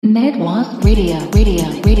Network Radio.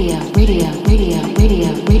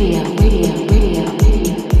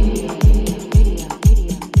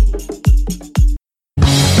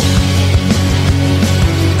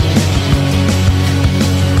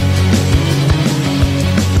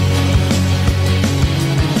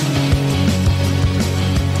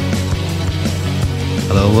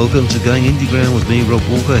 Hello and welcome to Going Indieground with me, Rob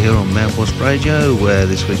Walker, here on Mount Wasp Radio, where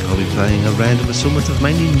this week I'll be playing a random assortment of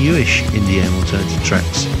mainly newish indie and alternative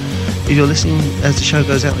tracks. If you're listening as the show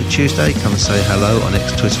goes out on Tuesday, come and say hello on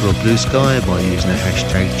X, Twitter or Blue Sky by using the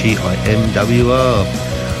hashtag GIMWR.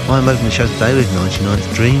 I'm opening the show today with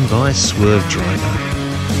 99th Dream by Swerve Driver.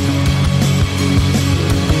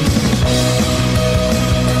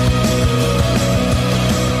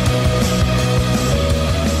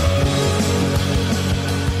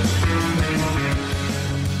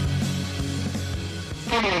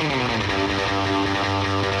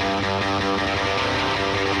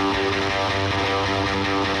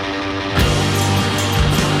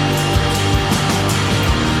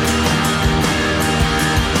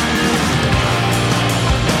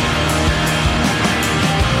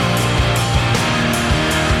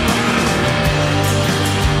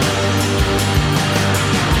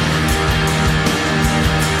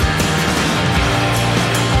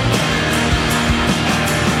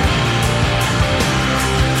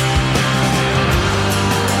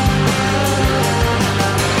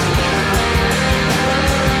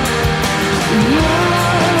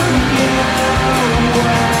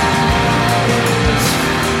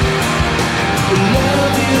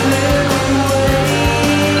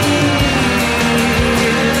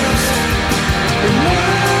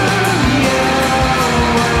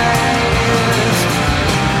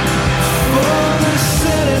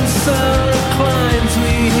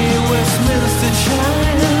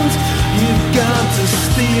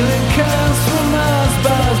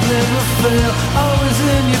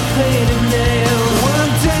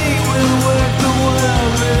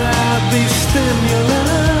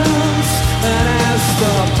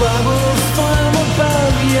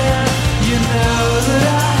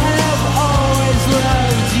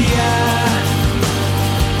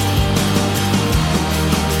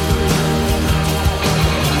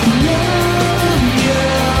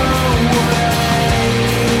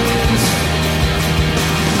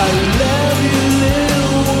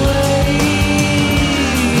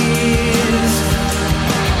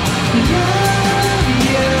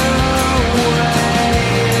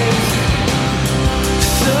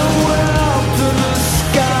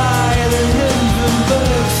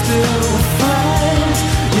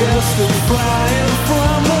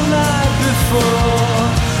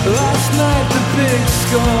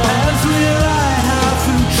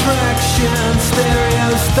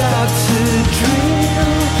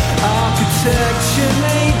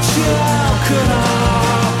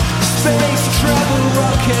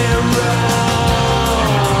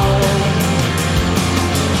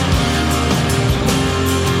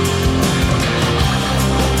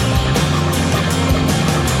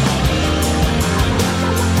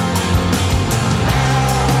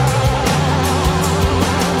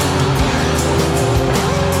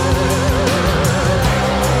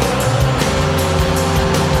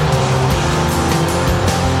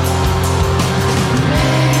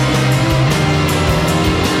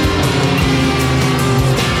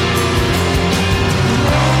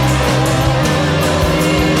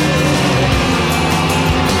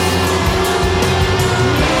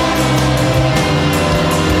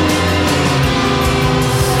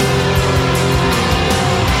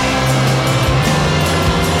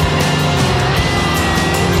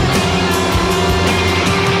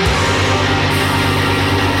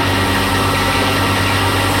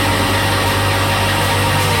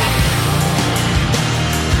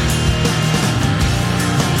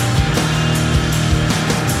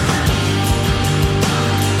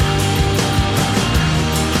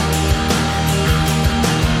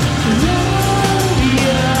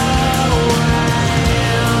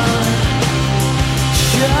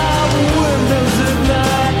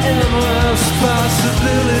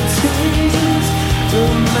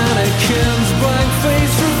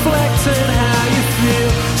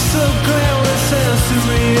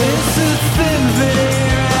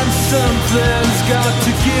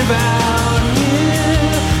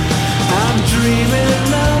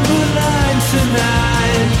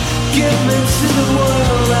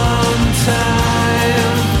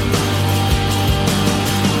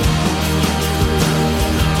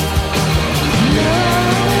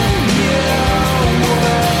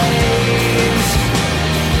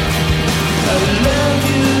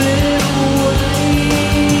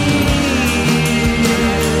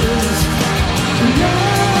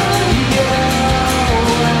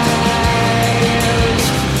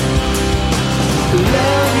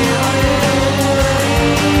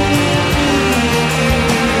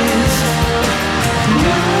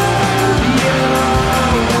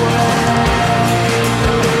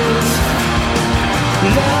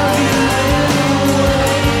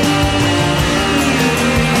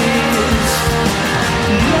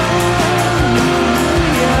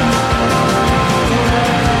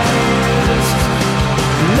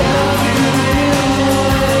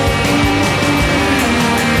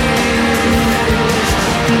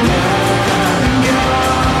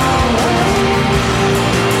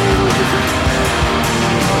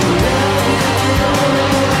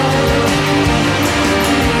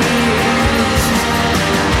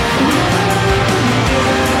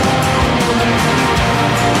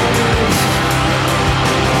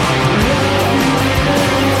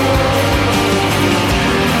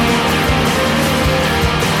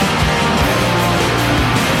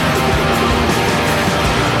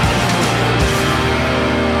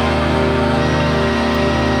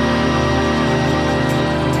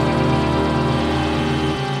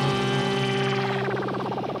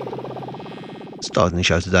 Starting the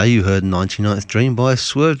show today, you heard 99th Dream by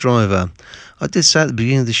Swerve Driver. I did say at the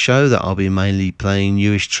beginning of the show that I'll be mainly playing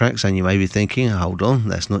newish tracks, and you may be thinking, hold on,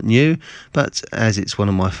 that's not new. But as it's one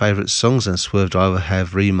of my favourite songs, and Swerve Driver have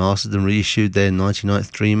remastered and reissued their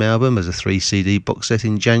 99th Dream album as a 3 CD box set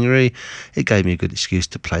in January, it gave me a good excuse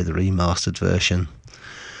to play the remastered version.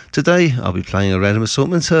 Today I'll be playing a random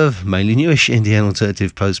assortment of mainly newish indie and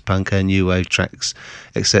alternative post-punk and new wave tracks,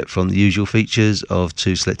 except from the usual features of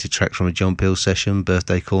 2 selected tracks from a John Peel session,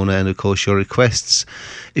 Birthday Corner, and of course your requests.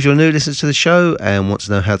 If you're a new listener to the show and want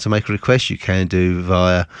to know how to make a request, you can do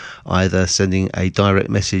via either sending a direct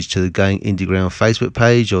message to the Going Indieground Facebook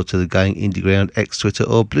page or to the Going Indieground X Twitter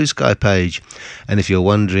or Blue Sky page. And if you're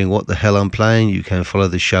wondering what the hell I'm playing, you can follow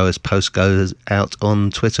the show as post goes out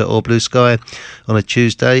on Twitter or Blue Sky on a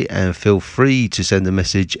Tuesday, and feel free to send a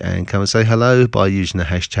message and come and say hello by using the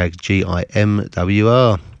hashtag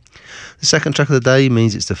GIMWR. The second track of the day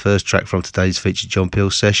means it's the first track from today's featured John Peel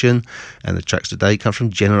session, and the tracks today come from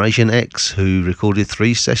Generation X, who recorded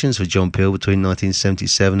 3 sessions for John Peel between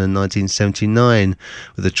 1977 and 1979,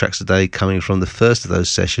 with the tracks today coming from the first of those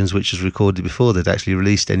sessions, which was recorded before they'd actually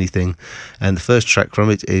released anything. And the first track from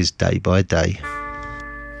it is Day by Day.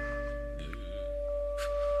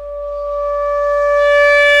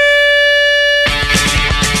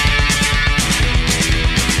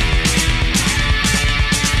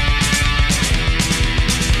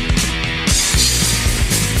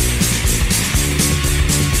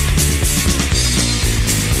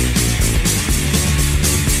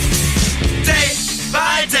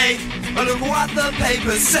 Look what the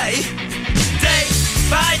papers say. Day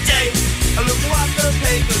by day, look what the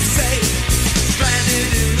papers say.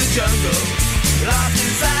 Stranded in the jungle, lost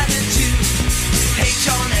inside a tube. Hate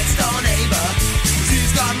your next door neighbor,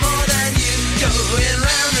 who's got more than you. Going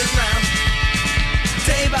round and round,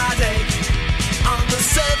 day by day, on the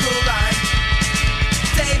circle line.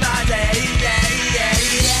 Day by day, yeah, yeah,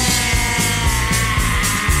 yeah.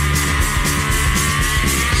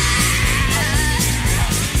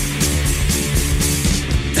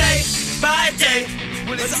 By day,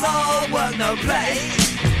 well it's all work no play.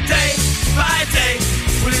 Day by day,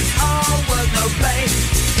 well it's all work no play.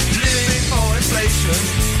 Living for inflation,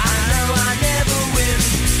 I know I never win.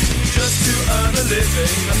 Just to earn a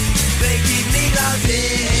living, they keep me locked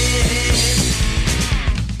in.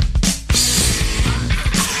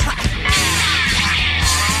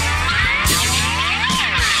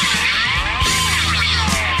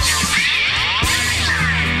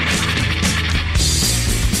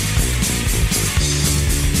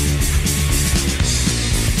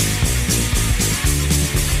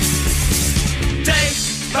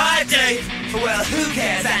 Day, well who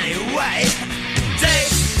cares anyway? Day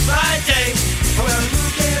by day, well who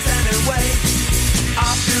cares anyway?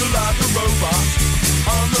 I feel like a robot.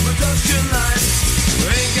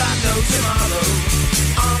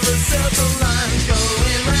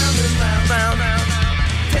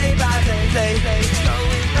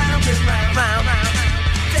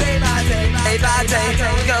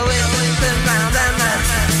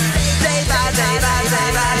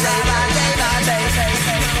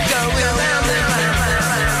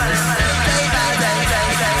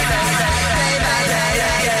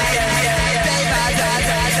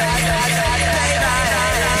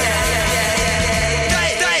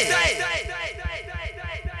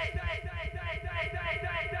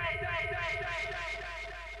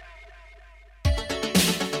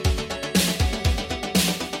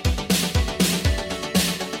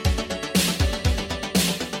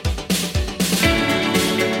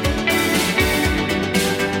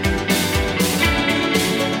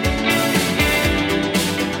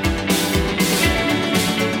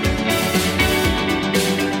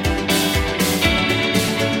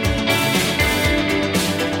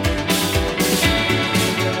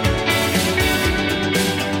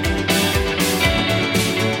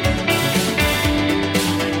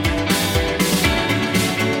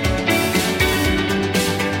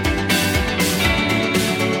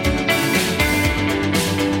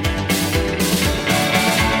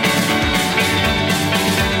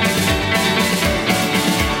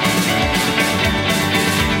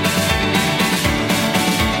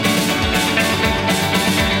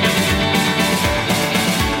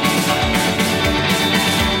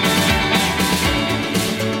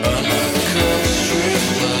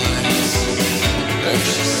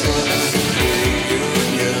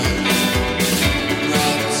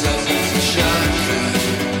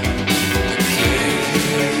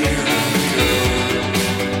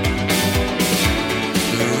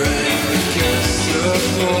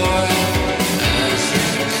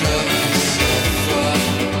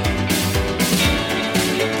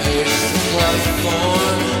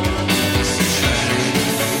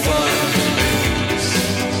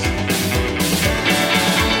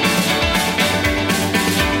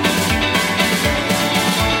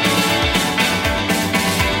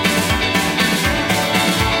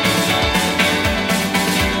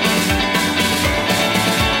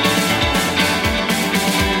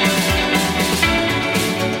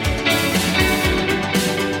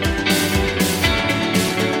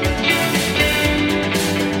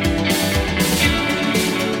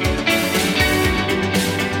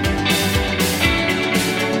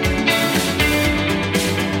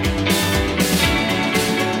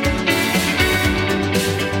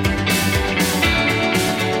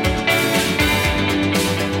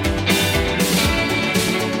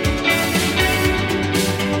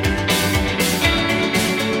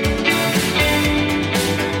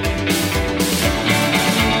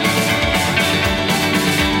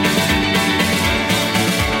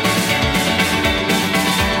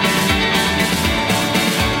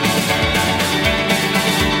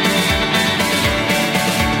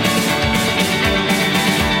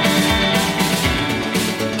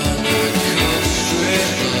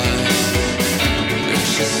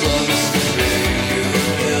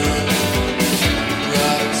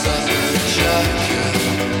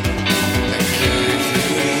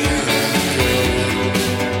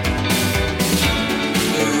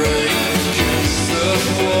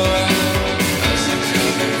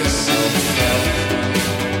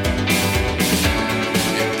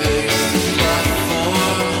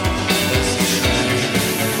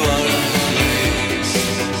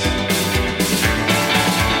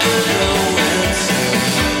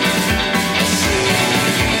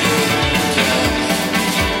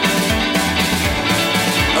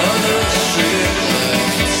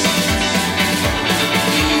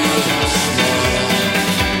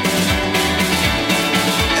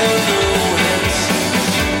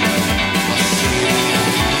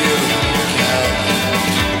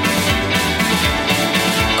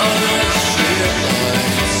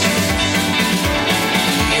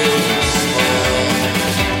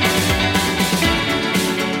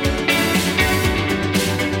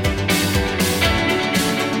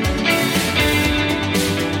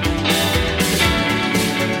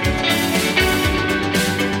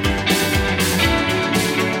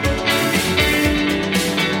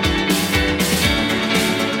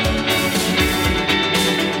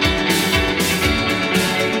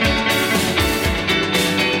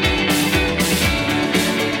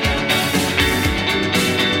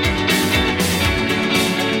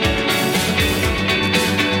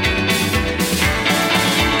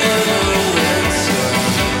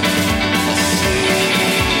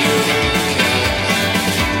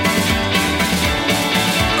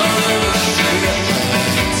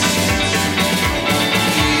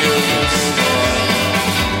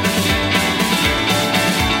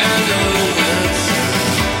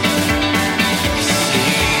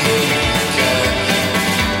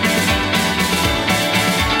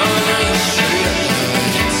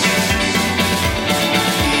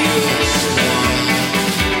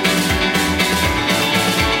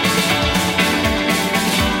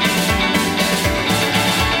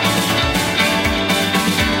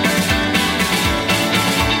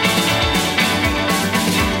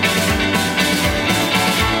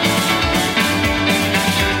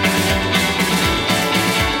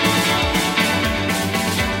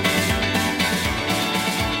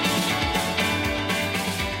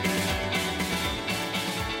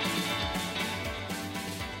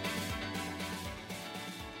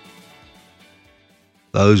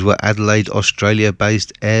 Those were Adelaide,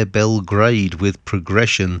 Australia-based Air Belgrade with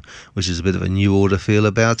Progression, which is a bit of a New Order feel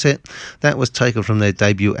about it. That was taken from their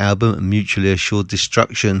debut album, Mutually Assured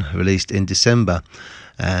Destruction, released in December.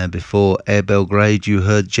 And before Air Belgrade, you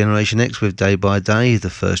heard Generation X with Day by Day, the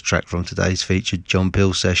first track from today's featured John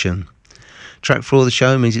Peel session. Track 4 of the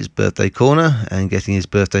show means it's Birthday Corner, and getting his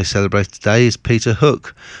birthday celebrated today is Peter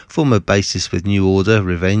Hook, former bassist with New Order,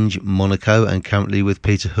 Revenge, Monaco, and currently with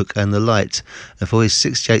Peter Hook and the Light. And for his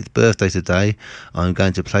 68th birthday today, I'm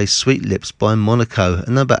going to play Sweet Lips by Monaco,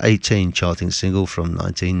 a number 18 charting single from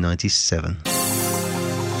 1997.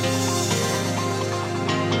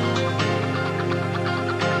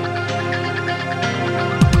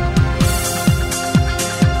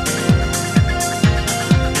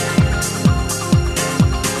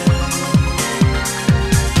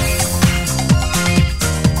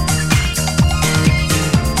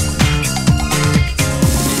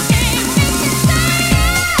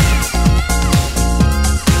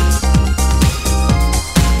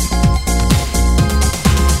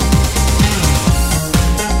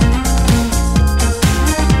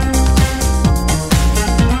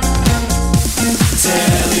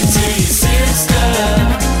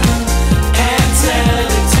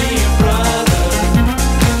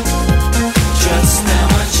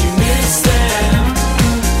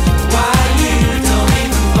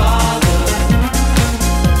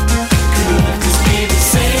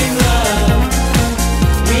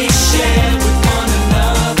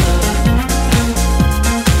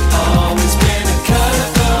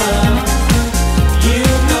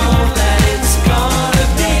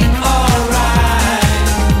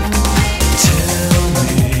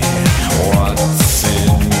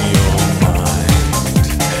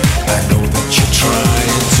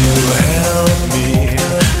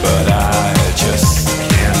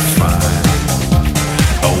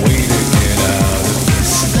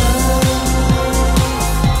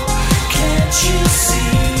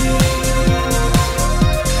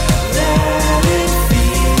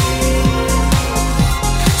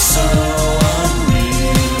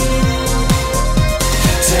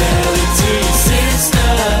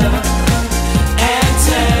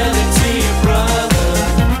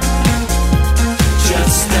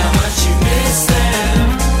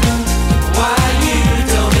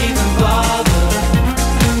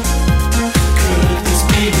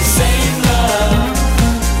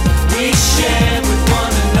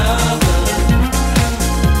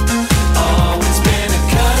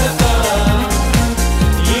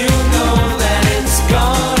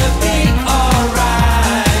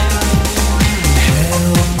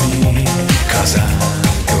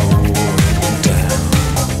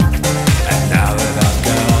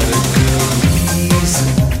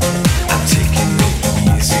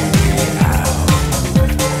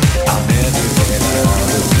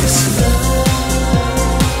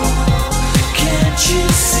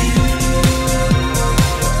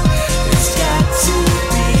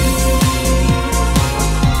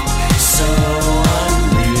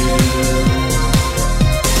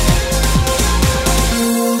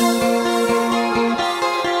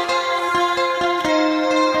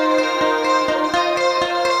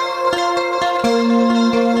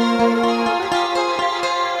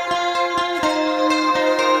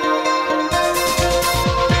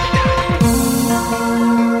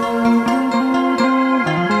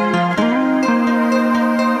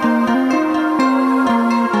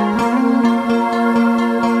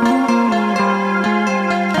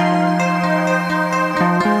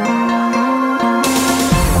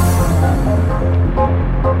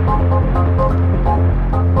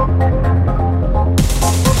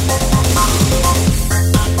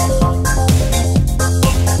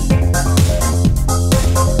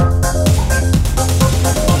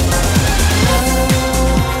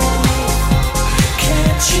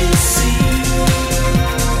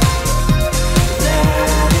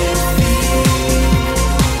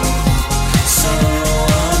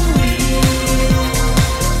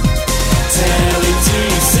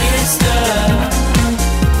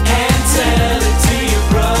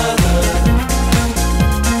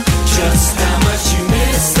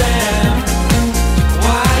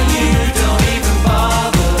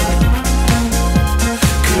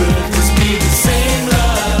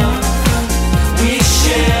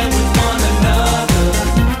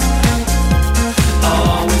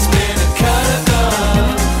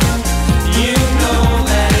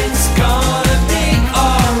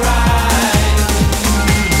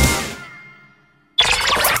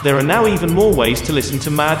 There are now even more ways to listen to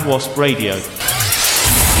Mad Wasp Radio.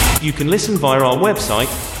 You can listen via our website,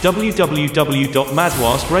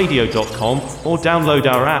 www.madwaspradio.com, or download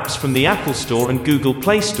our apps from the Apple Store and Google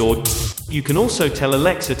Play Store. You can also tell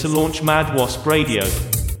Alexa to launch Mad Wasp Radio.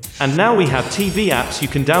 And now we have TV apps you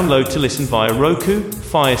can download to listen via Roku,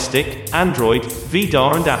 Fire Stick, Android,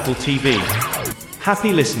 VDAR and Apple TV.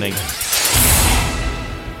 Happy listening.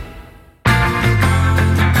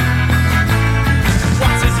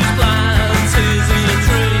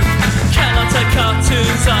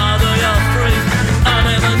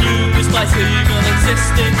 Even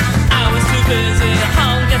existed, I was too busy at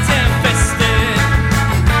home getting fisted.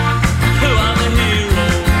 Who are the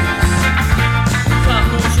heroes?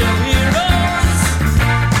 Couple show heroes.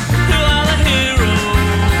 Who are the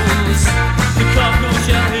heroes? The couple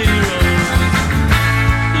show heroes.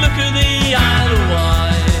 Look at the Isle of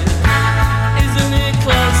Wight. Isn't it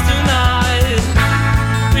close tonight?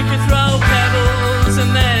 We could throw pebbles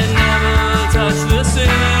and then never touch the sea.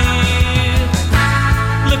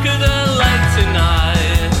 Look at the lake tonight.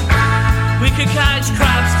 We could catch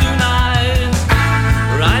crabs tonight.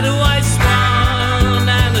 Ride a white swan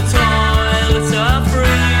and the toilets are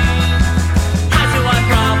free. How do I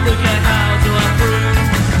propagate? How do I prove?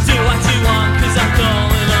 Do what you want, cause I'm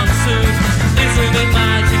going on soon. Isn't it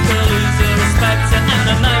magical? Is there a spectre? And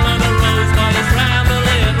the name of the rose by his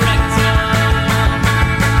rambling rector.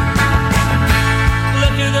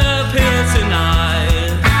 Look at the pier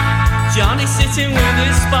tonight. Johnny's sitting with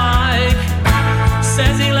his spike.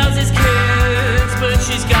 Says he loves his kids, but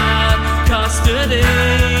she's got custody.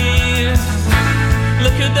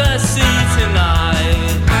 Look at the sea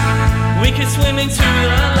tonight. We could swim into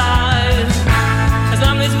the light. As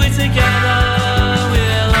long as we're together,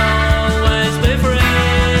 we'll always be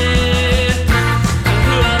free. And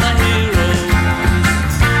who are the heroes?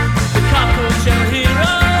 The couple show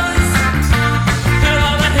heroes. Who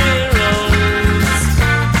are the heroes?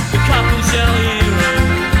 The couple show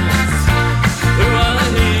heroes. Who are the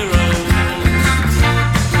heroes?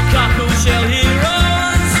 The couple show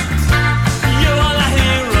heroes. You are the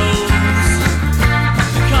heroes.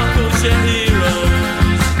 The couple show heroes.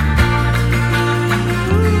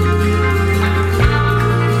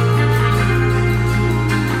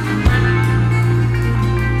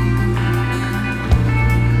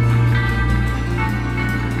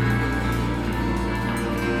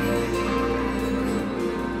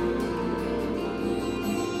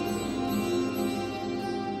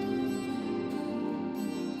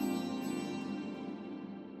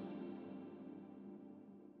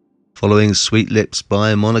 Following Sweet Lips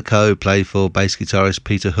by Monaco, played for bass guitarist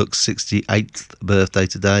Peter Hook's 68th birthday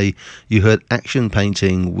today, you heard Action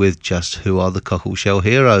Painting with Just Who Are the Cockleshell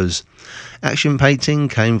Heroes. Action Painting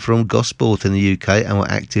came from Gosport in the UK and were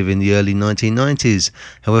active in the early 1990s.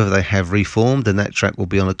 However, they have reformed, and that track will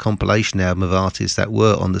be on a compilation album of artists that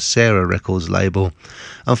were on the Sarah Records label.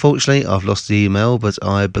 Unfortunately, I've lost the email, but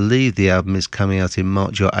I believe the album is coming out in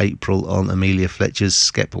March or April on Amelia Fletcher's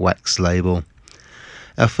Skep Wax label.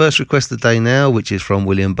 Our first request of the day now, which is from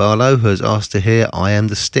William Barlow, who has asked to hear I Am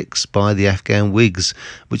the Sticks by the Afghan Wigs,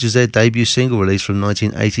 which is their debut single released from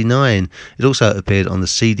 1989. It also appeared on the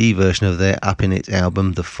CD version of their Up In It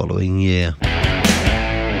album the following year.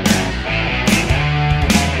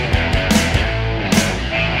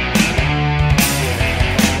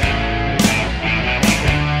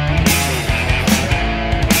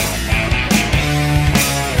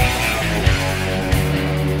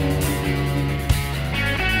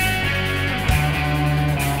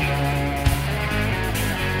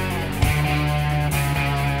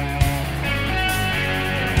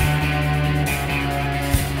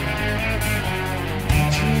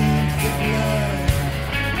 Drink the blood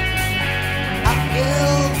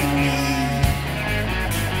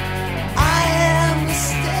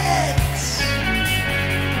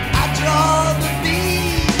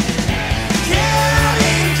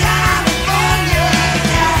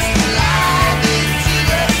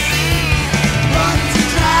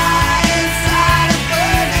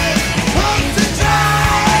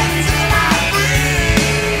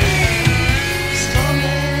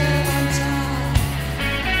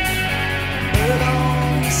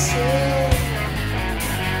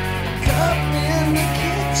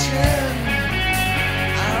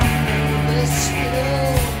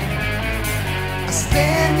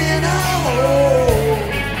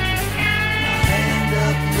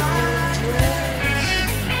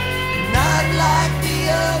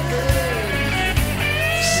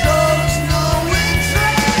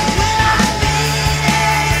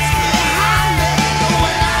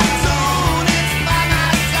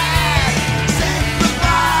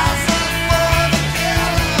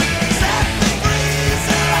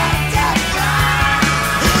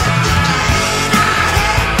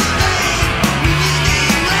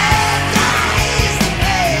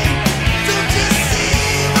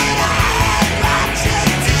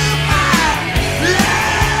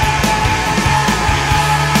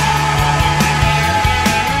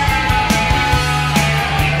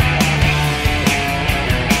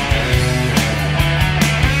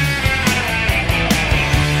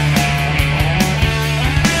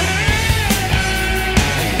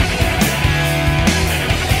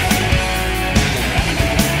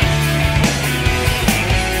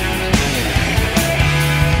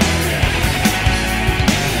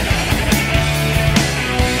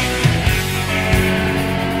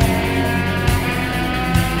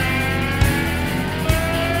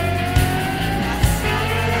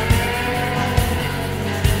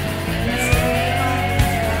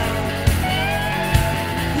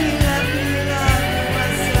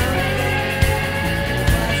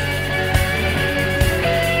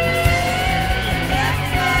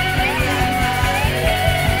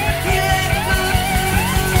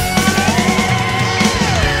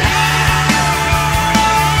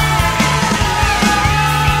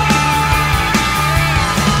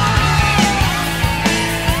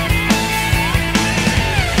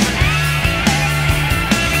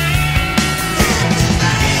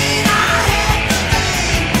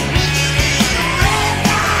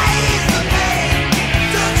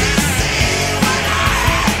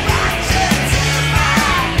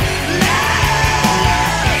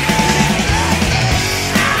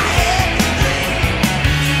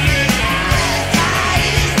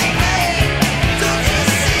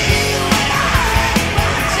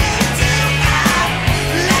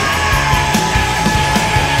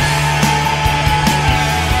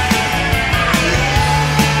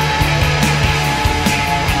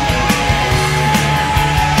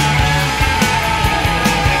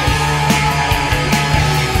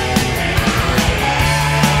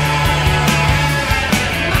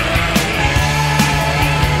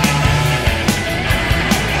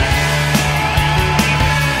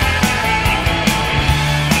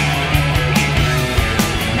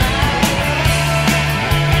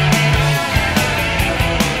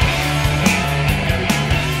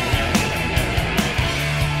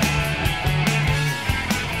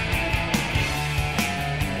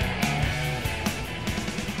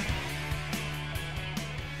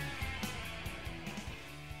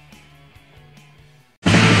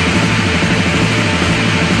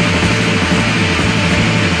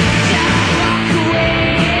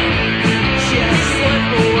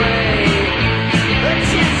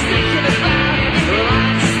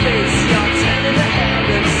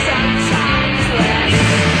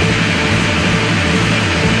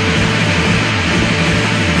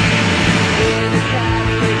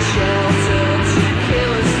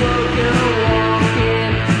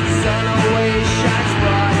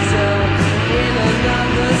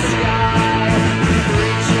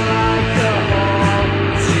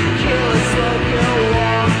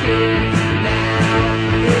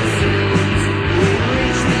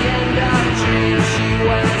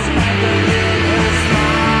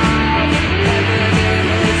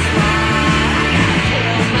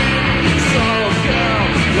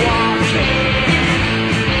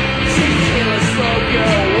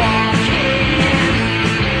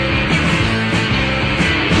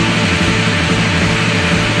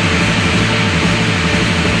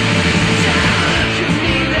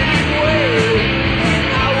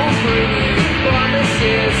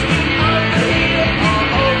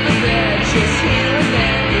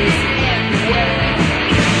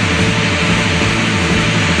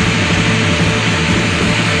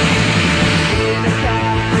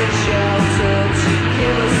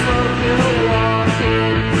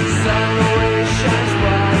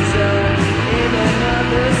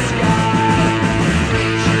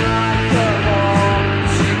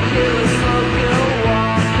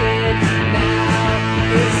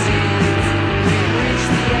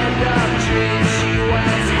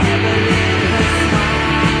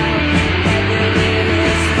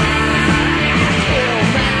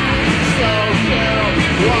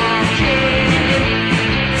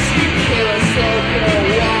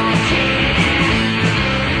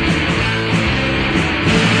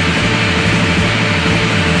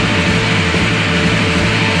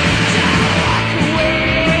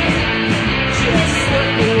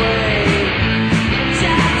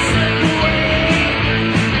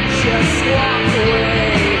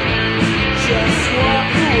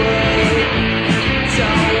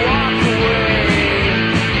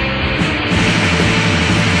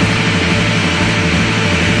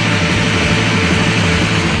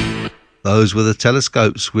Those were the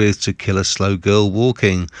Telescopes with To Kill a Slow Girl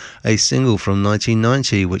Walking, a single from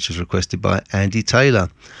 1990 which was requested by Andy Taylor.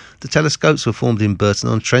 The Telescopes were formed in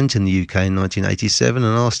Burton-on-Trent in the UK in 1987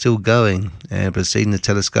 and are still going. And preceding the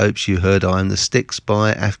Telescopes you heard I Am the Sticks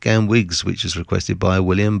by Afghan Wigs, which was requested by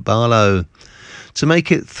William Barlow. To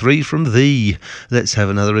make it 3 from Thee, let's have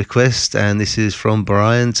another request, and this is from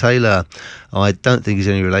Brian Taylor. I don't think he's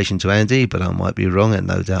any relation to Andy, but I might be wrong, and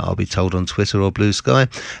no doubt I'll be told on Twitter or Blue Sky.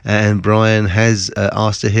 And Brian has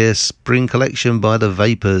asked to hear Spring Collection by the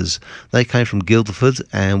Vapors. They came from Guildford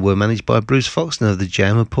and were managed by Bruce Foxton of The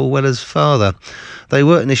Jam and Paul Weller's father. They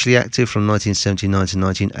were initially active from 1979 to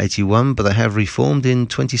 1981, but they have reformed in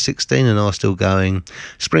 2016 and are still going.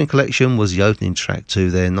 Spring Collection was the opening track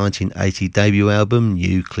to their 1980 debut album,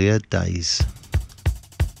 Nuclear Days.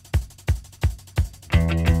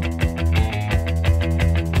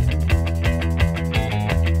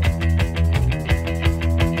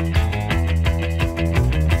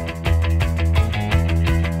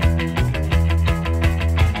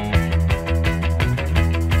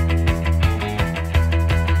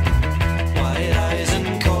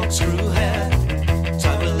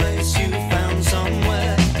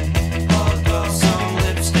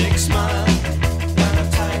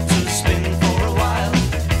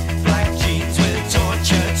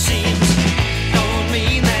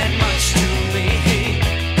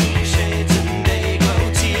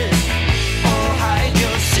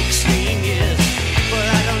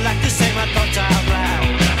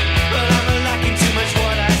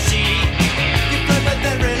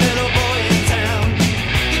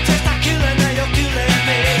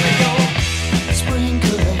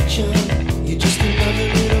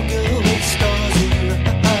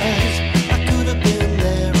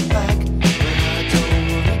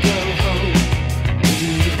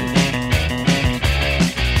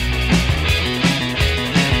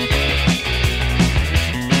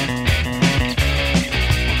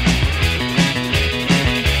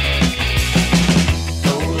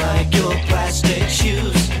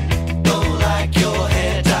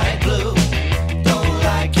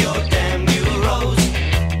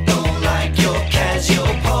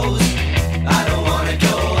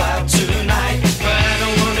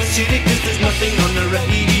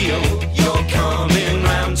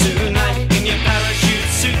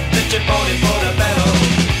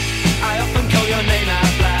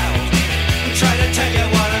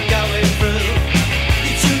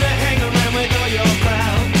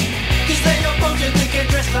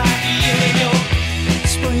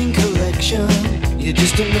 You're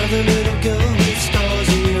just another little girl with stars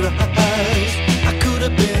in your eyes. I could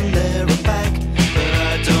have been there or back, but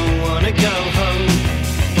I don't wanna go home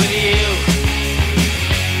with you.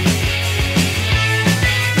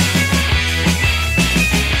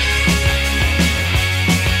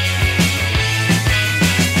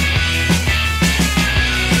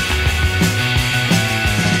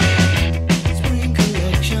 Spring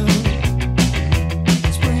collection,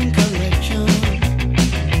 spring collection,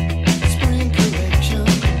 spring collection.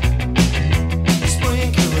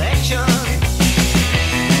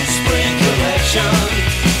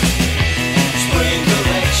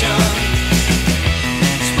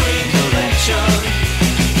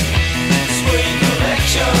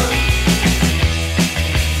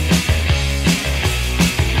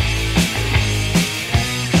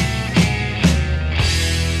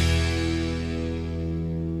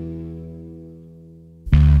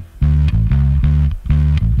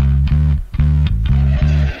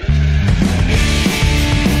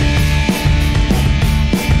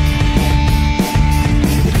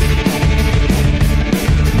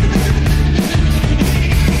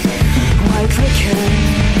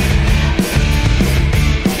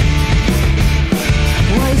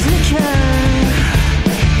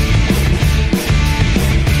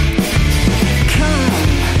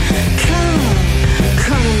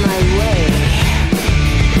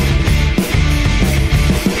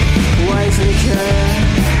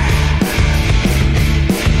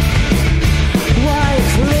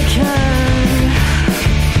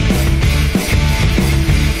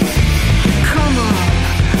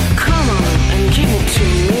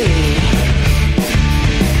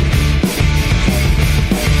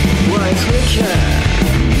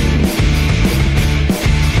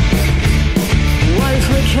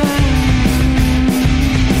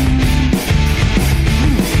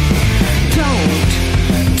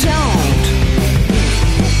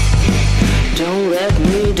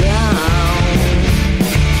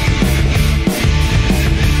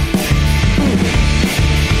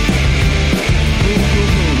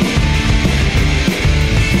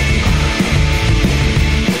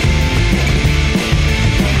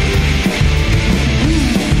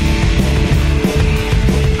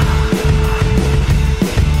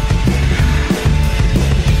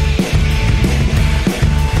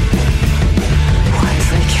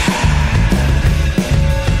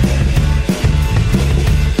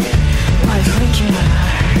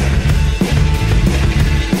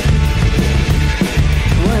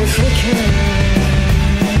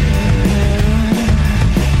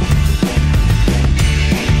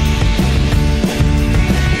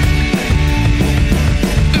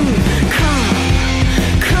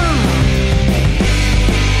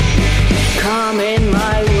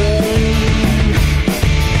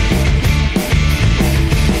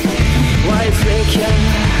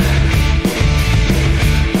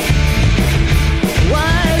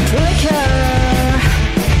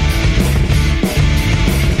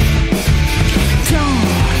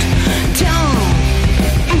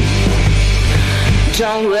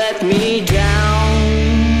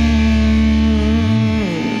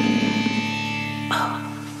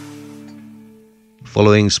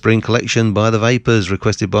 Following Spring Collection by the Vapors,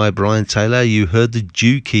 requested by Brian Taylor, you heard the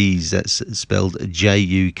Jukees, that's spelled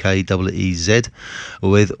Jukeez,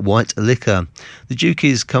 with White Liquor. The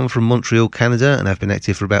Jukees come from Montreal, Canada, and have been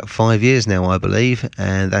active for about 5 years now, I believe,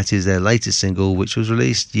 and that is their latest single, which was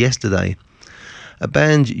released yesterday. A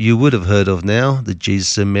band you would have heard of now, the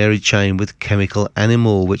Jesus and Mary Chain with Chemical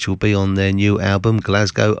Animal, which will be on their new album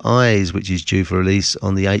Glasgow Eyes, which is due for release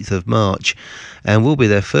on the 8th of March, and will be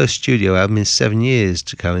their first studio album in 7 years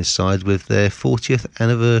to coincide with their 40th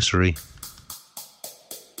anniversary.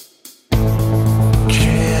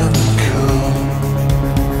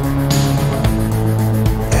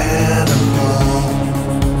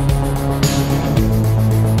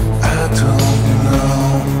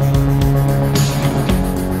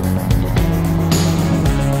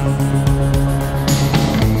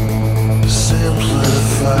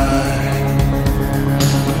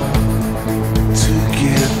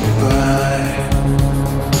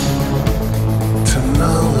 To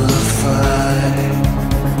nullify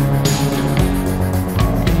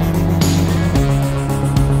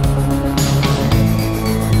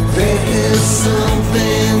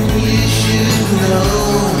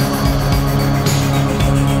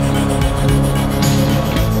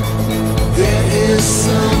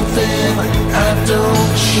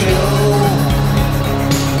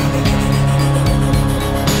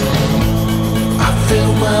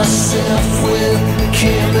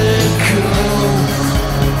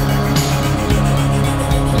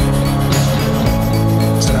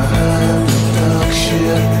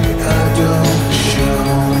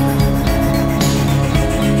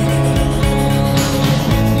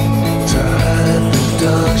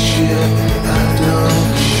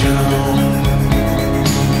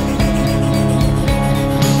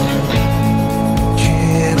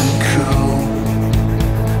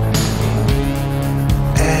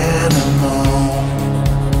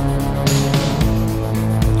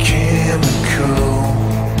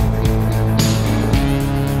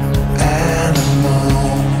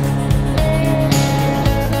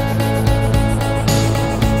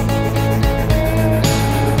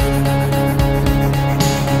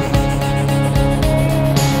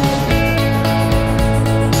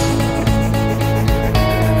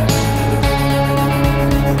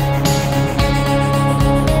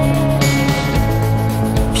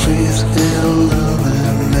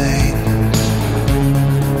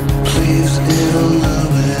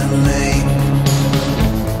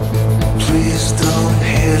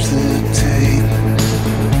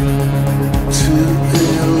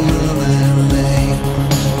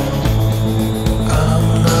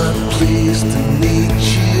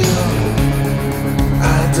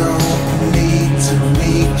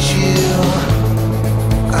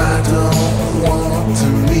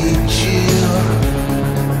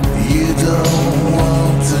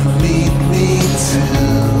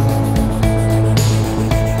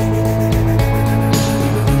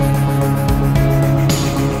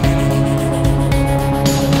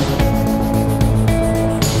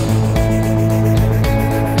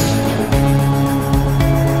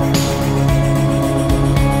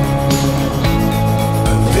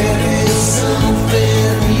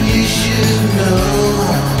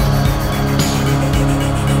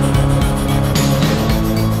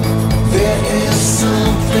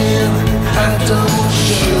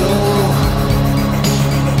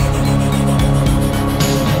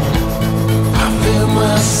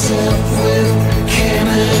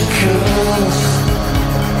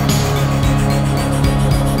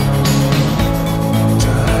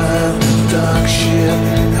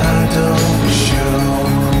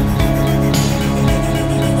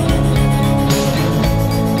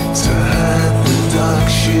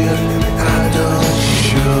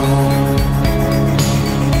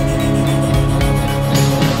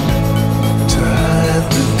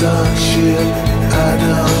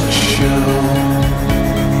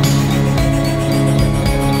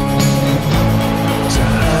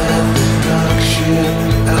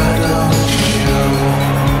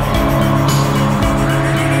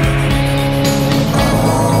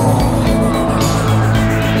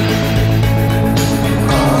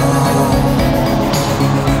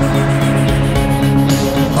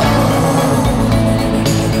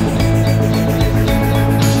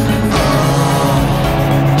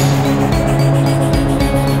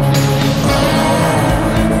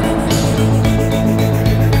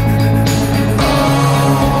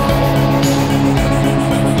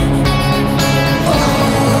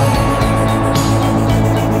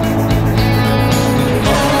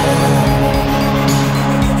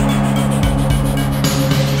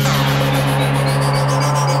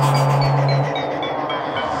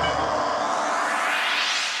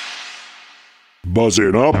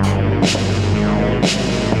Buzzing up.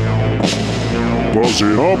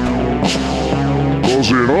 Buzzing up.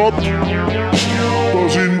 Buzzing up.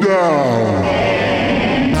 Buzzing down.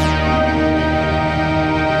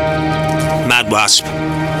 Mad Wasp.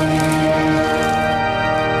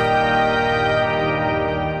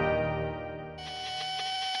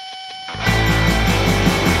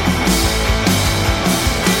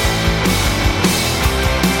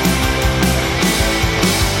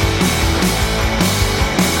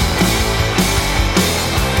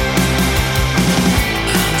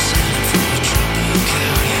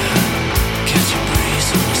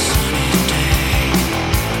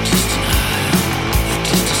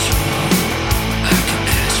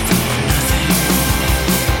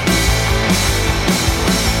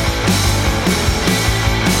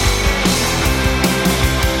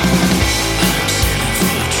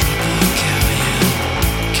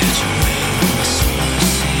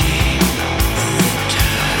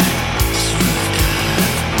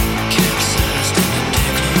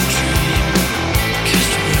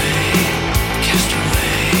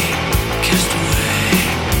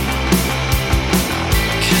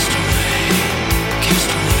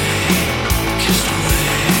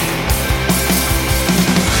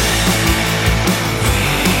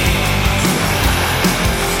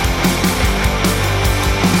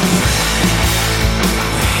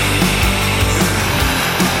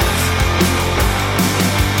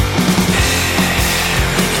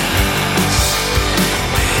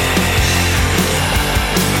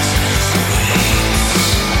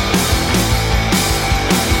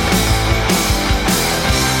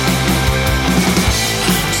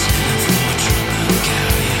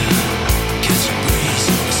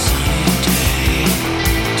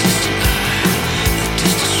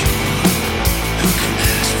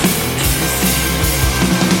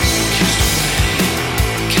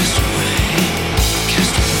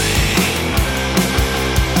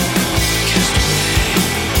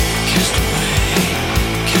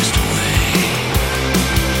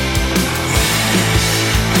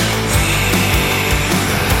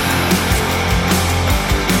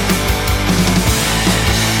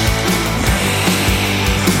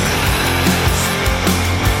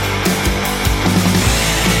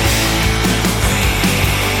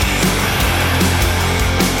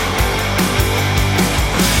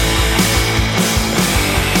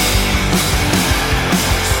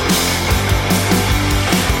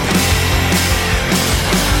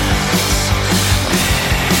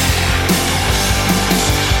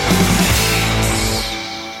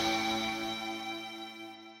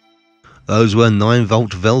 Those were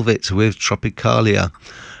 9-Volt Velvet with Tropicalia.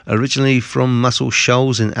 Originally from Muscle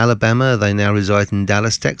Shoals in Alabama, they now reside in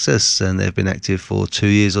Dallas, Texas, and they've been active for 2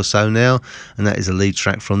 years or so now, and that is a lead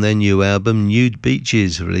track from their new album, Nude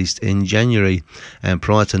Beaches, released in January. And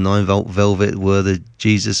prior to 9-Volt Velvet were the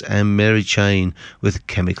Jesus and Mary Chain with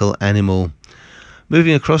Chemical Animal.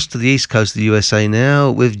 Moving across to the east coast of the USA now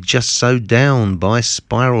with Just So Down by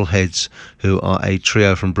Spiral Heads, who are a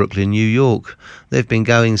trio from Brooklyn, New York. They've been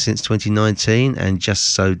going since 2019, and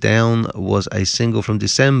Just So Down was a single from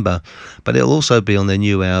December, but it'll also be on their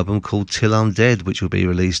new album called Till I'm Dead, which will be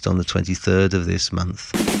released on the 23rd of this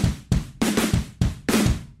month. Yeah.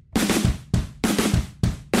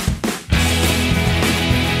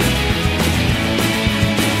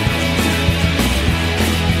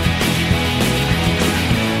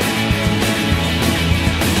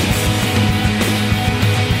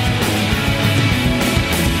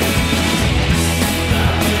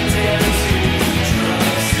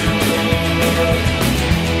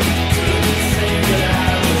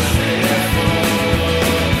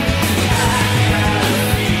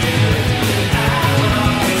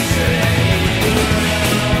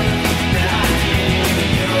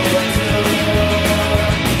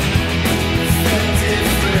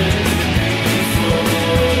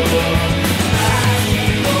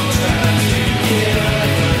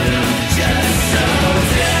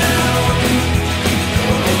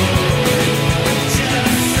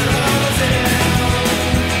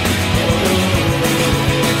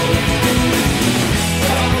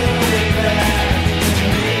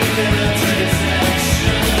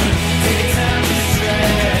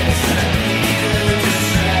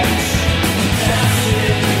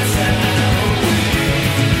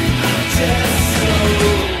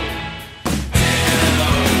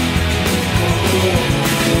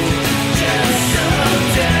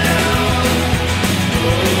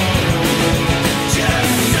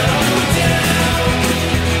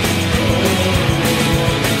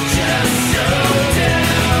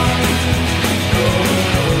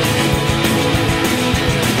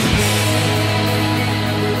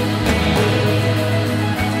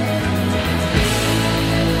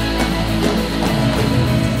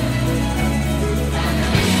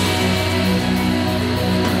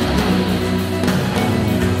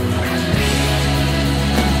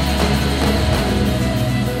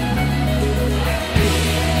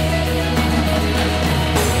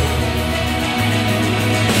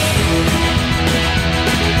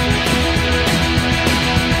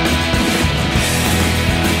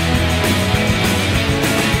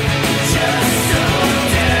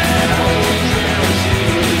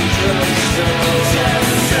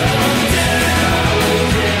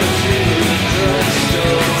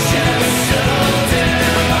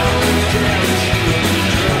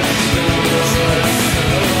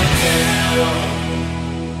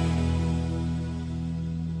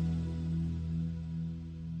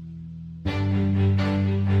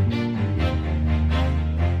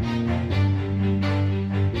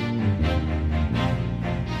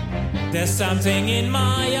 There's something in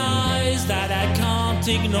my eyes that I can't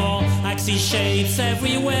ignore. I see shapes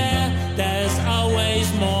everywhere, there's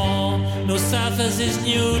always more. No surface is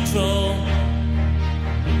neutral,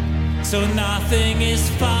 so nothing is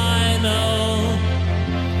final.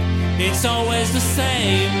 It's always the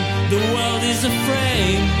same, the world is a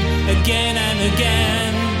frame, again and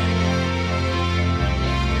again.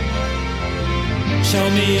 Show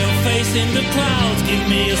me your face in the clouds, give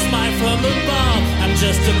me a smile from above. I'm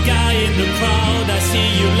just a guy in the crowd, I see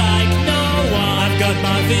you like no one. I've got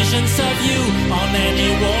my visions of you, on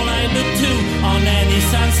any wall I look to, on any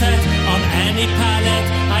sunset, on any palette,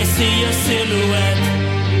 I see your silhouette.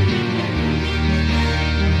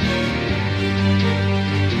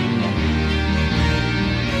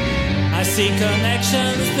 I see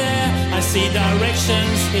connections there, I see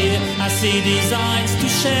directions here, I see designs to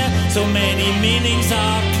share. So many meanings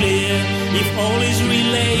are clear, if all is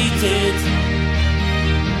related,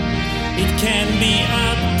 it can be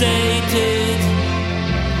updated.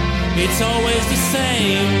 It's always the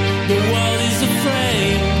same, the world is a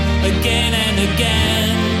frame, again and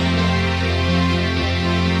again.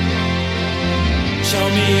 Show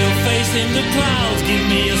me your face in the clouds, give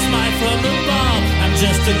me a smile from above. I'm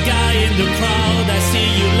just a guy in the crowd, I see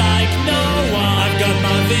you like no one. I've got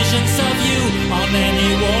my visions of you, on any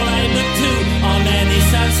wall I look to, on any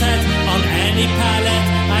sunset, on any palette,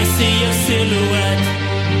 I see your silhouette.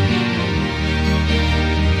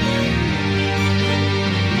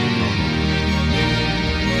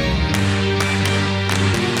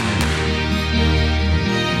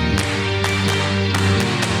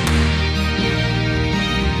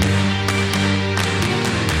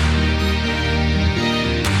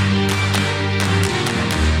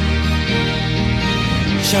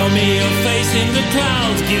 Show me your face in the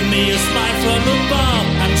clouds, give me a smile from above.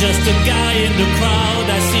 I'm just a guy in the crowd,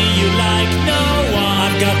 I see you like no one.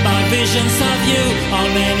 I've got my visions of you, on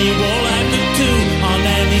any wall I look to, on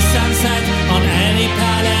any sunset, on any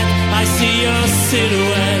palette, I see your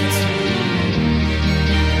silhouette.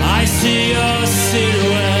 I see your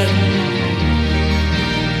silhouette.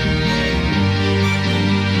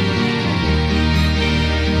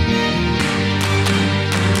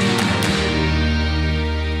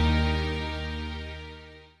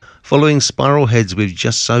 Following Spiral Heads with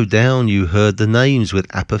Just So Down, you heard The Names with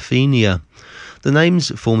Apophenia. The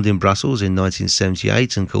Names formed in Brussels in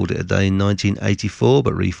 1978 and called it a day in 1984,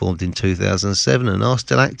 but reformed in 2007 and are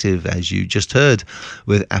still active, as you just heard,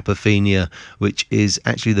 with Apophenia, which is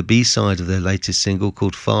actually the B-side of their latest single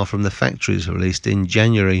called Far From The Factories, released in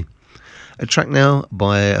January. A track now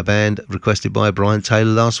by a band requested by Brian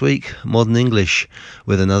Taylor last week, Modern English,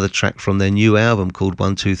 with another track from their new album called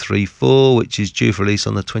 1234, which is due for release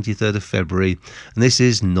on the 23rd of February. And this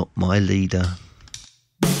is Not My Leader.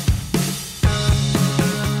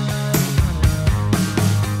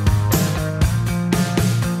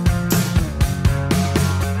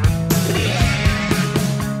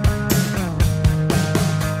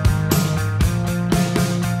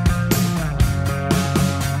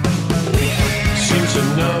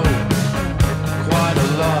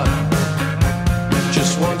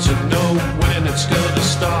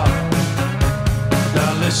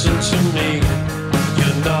 Listen to me,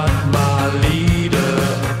 you're not my leader.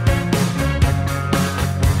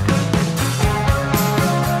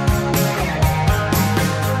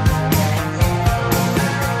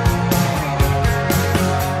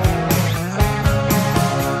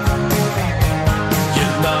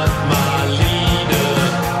 You're not my leader.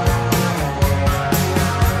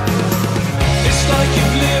 It's like you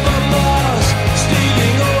live on Mars,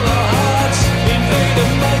 stealing all our hearts,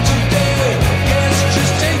 invading my today.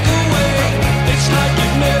 Just take away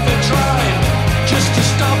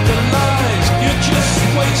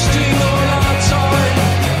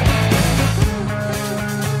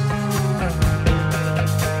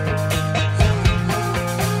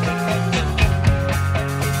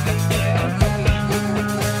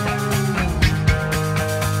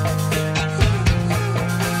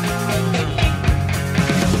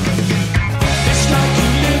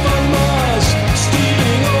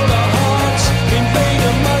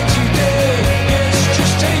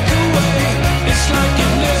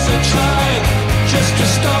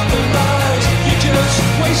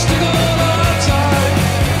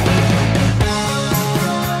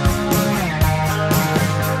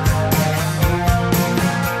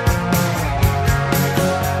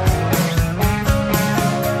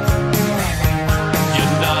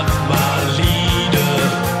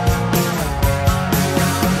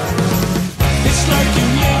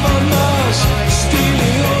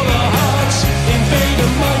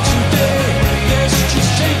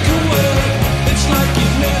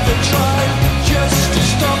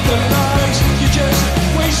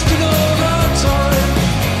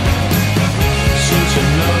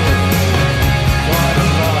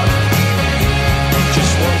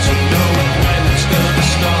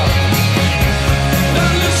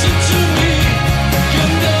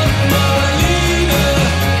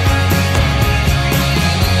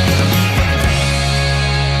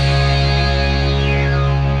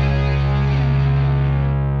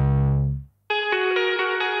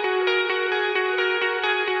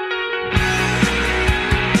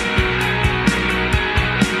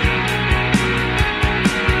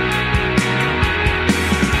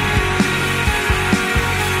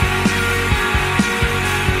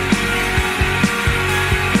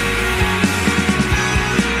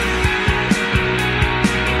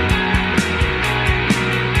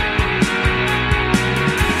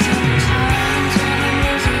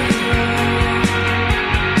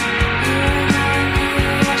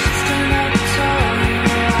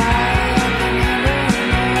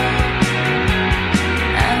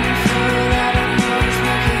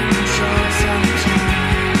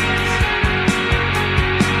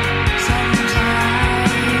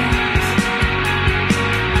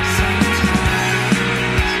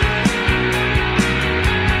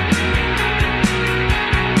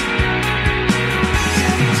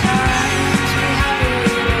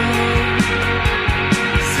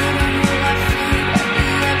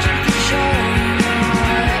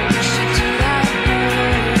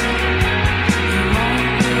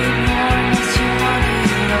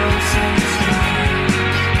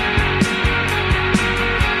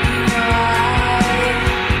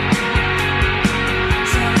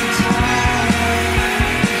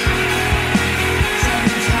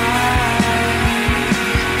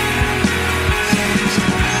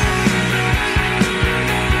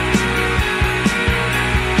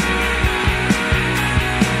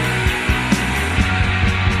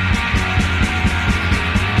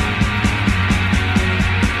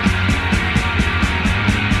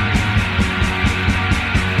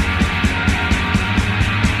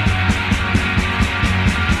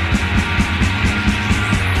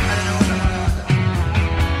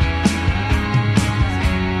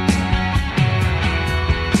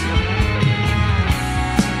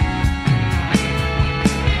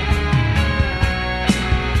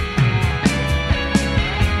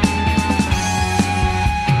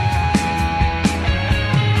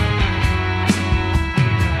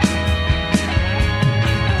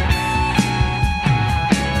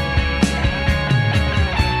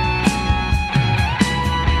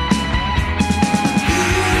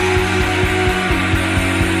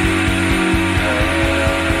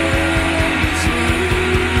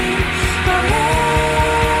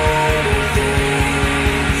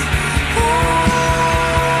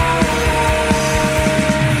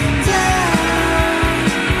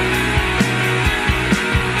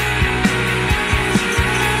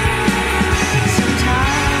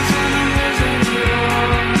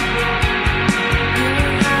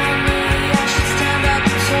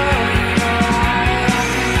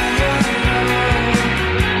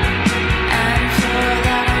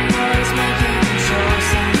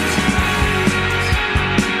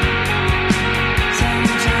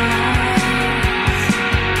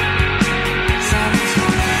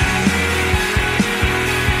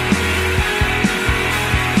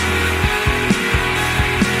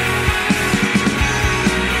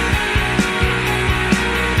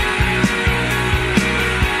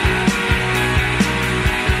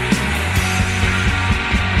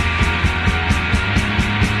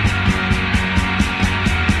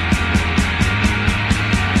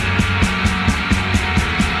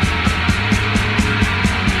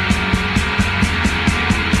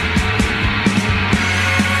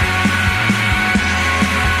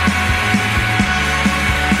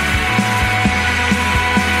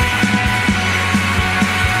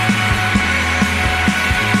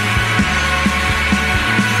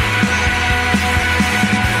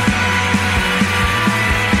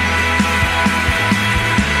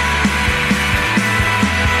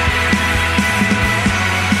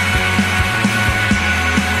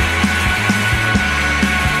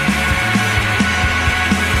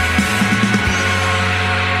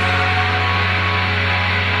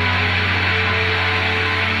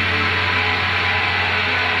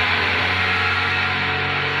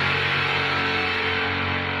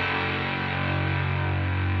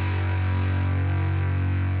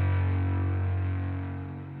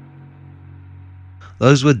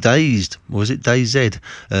Those were Dazed, or was it Dazed,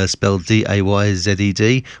 spelled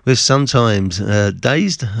D-A-Y-Z-E-D, with Sometimes.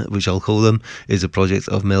 Dazed, which I'll call them, is a project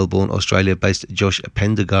of Melbourne, Australia-based Josh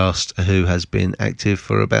Pendergast, who has been active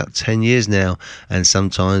for about 10 years now, and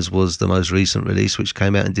Sometimes was the most recent release, which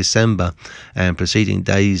came out in December. And preceding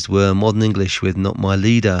Dazed were Modern English with Not My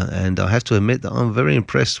Leader, and I have to admit that I'm very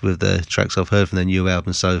impressed with the tracks I've heard from their new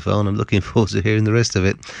album so far, and I'm looking forward to hearing the rest of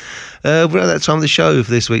it. We're at that time of the show for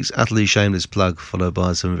this week's Utterly Shameless Plug, followed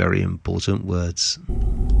by some very important words.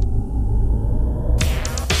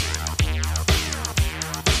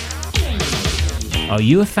 Are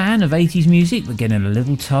you a fan of 80s music but getting a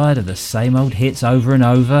little tired of the same old hits over and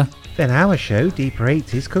over? Then our show, Deeper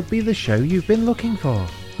 80s, could be the show you've been looking for.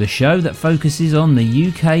 The show that focuses on the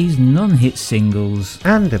UK's non-hit singles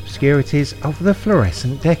and obscurities of the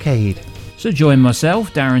fluorescent decade. So join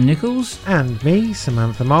myself, Darren Nichols, and me,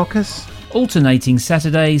 Samantha Marcus, alternating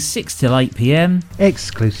Saturdays 6 till 8 p.m,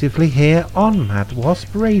 exclusively here on Mad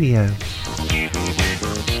Wasp Radio.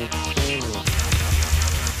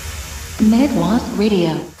 Mad Wasp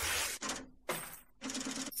Radio.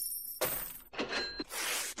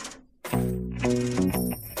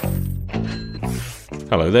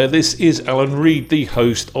 Hello there, this is Alan Reid, the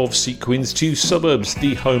host of Sequins to Suburbs,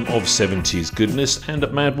 the home of 70s goodness, and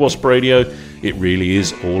at Mad Wasp Radio, it really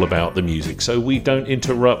is all about the music, so we don't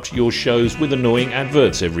interrupt your shows with annoying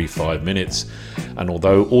adverts every 5 minutes. And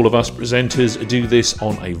although all of us presenters do this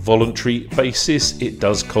on a voluntary basis, it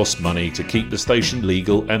does cost money to keep the station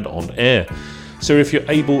legal and on air. So if you're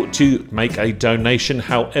able to make a donation,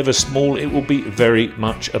 however small, it will be very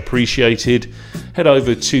much appreciated. Head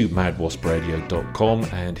over to madwaspradio.com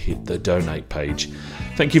and hit the donate page.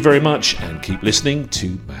 Thank you very much and keep listening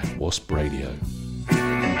to Mad Wasp Radio.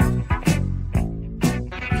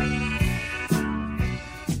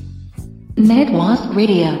 Mad Wasp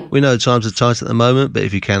Radio. We know times are tight at the moment, but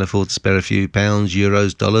if you can afford to spare a few pounds,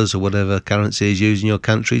 euros, dollars or whatever currency is used in your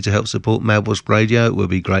country to help support Mad Wasp Radio, it will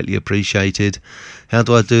be greatly appreciated. How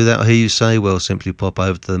do I do that, I hear you say? Well, simply pop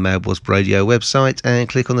over to the Mad Wasp Radio website and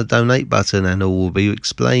click on the donate button and all will be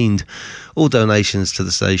explained. All donations to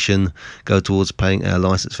the station go towards paying our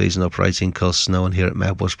licence fees and operating costs. No one here at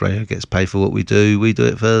Mad Wasp Radio gets paid for what we do. We do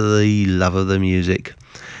it for the love of the music.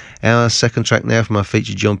 Our second track now from our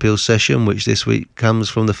featured John Peel session, which this week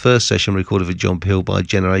comes from the first session recorded for John Peel by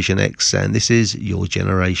Generation X, and this is Your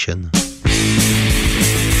Generation.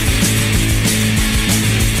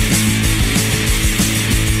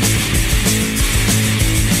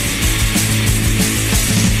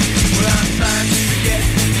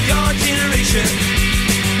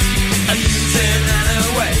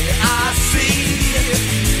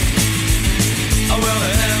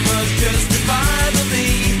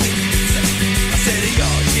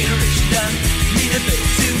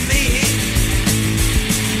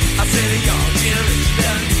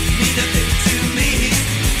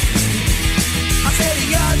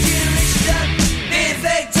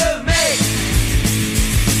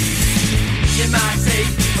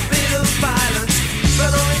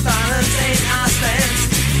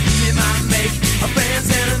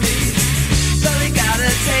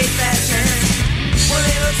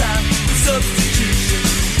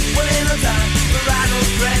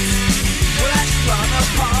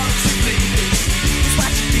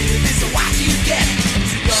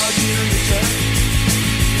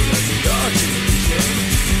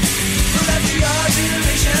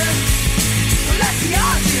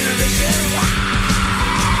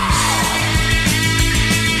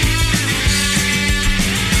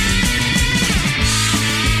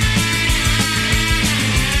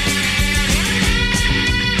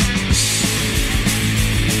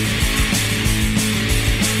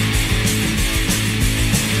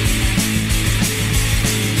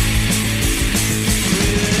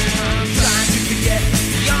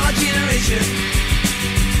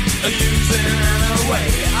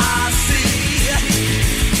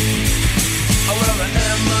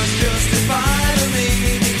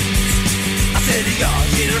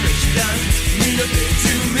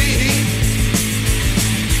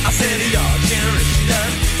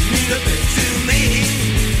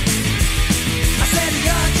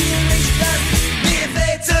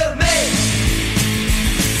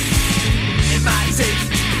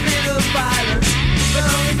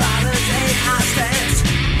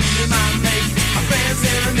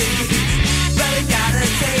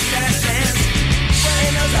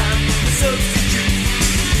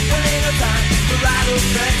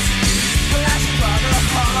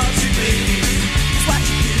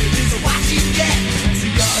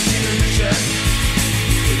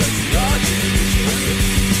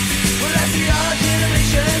 Well, that's your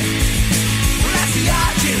generation.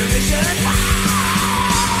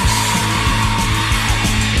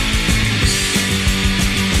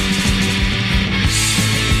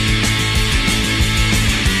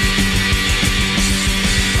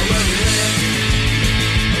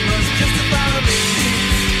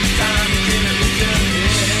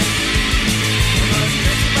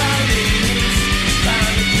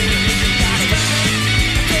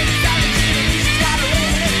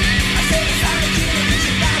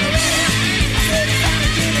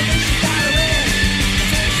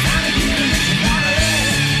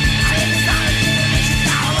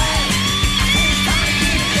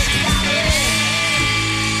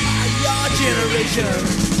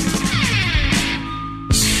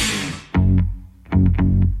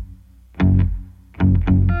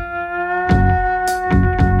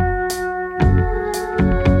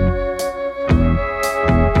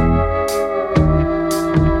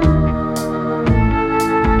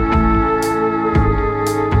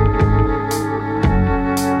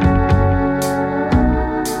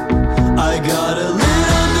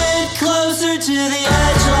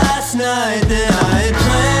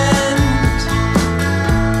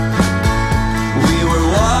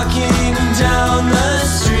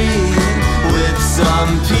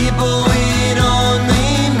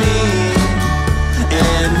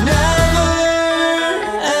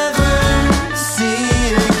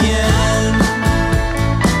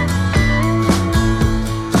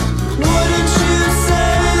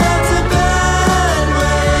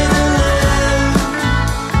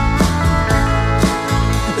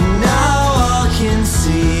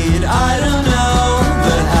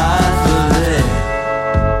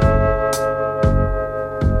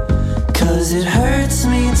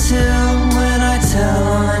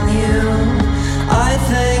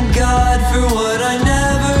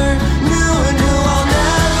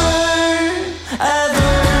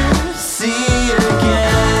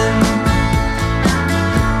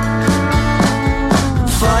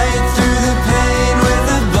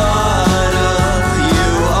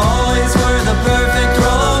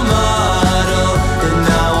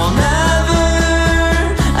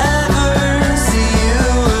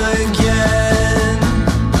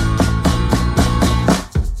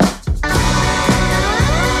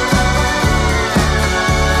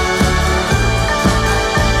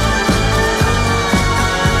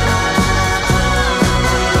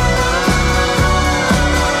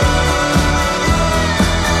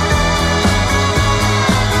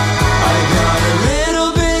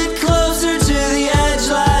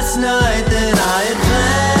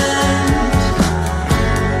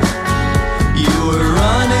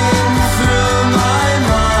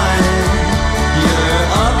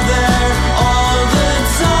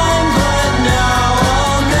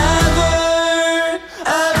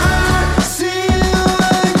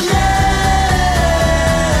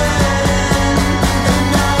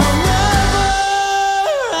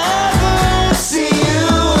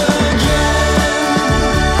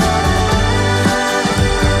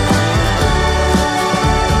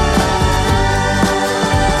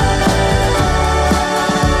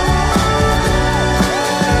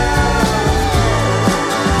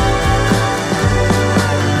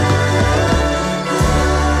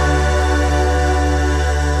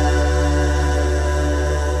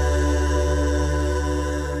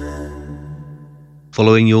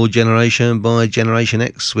 Following Your Generation by Generation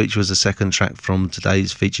X, which was the second track from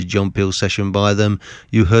today's featured John Peel session by them,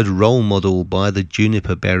 you heard Role Model by the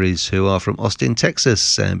Juniper Berries, who are from Austin,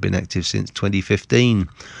 Texas, and been active since 2015.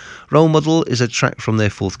 Role Model is a track from their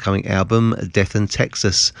forthcoming album, Death in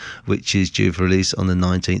Texas, which is due for release on the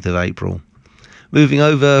 19th of April. Moving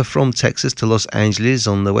over from Texas to Los Angeles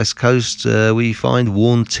on the West Coast, we find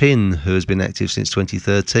Warren Tin, who has been active since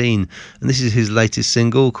 2013, and this is his latest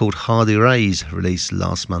single called Hardy Rays, released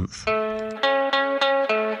last month.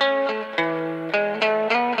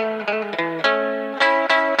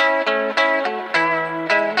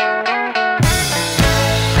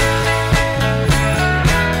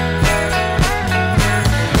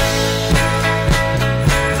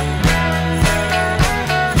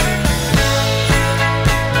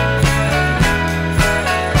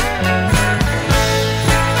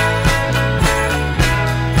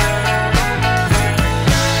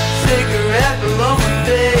 Cigarette below my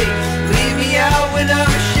face.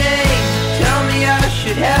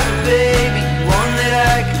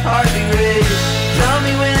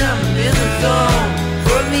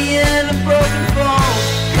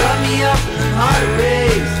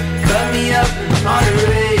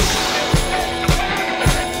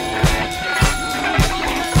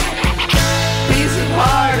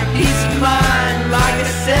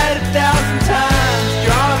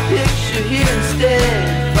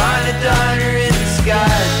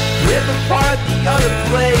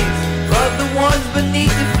 need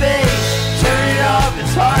to face. Turn it off,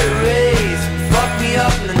 it's hard to raise. Fuck me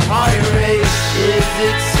up and then hard to raise. Is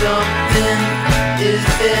it something? Is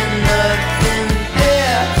there nothing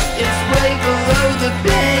there? It's way below the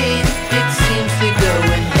pain. It seems to go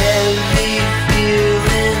in heavy.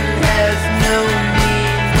 Feeling has no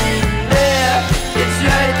meaning there. It's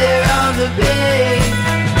right there on the page.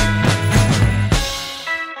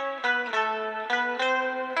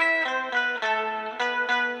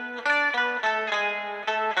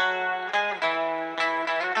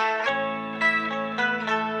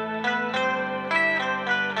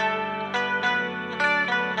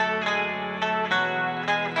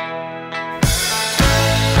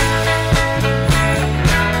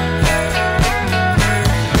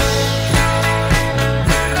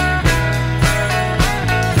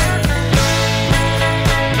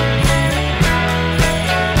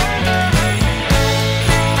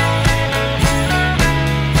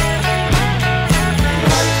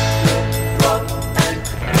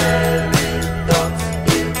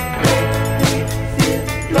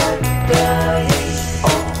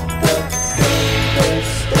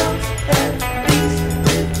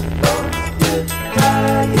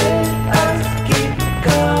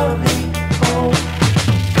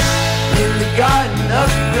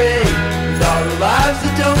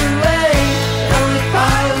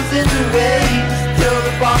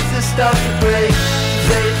 Stop to break,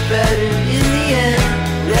 say it's better in the end.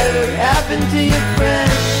 Whatever happened to your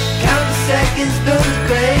friend? Count the seconds, throw the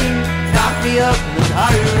pain. Knock me up in the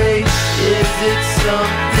heart rate. Is it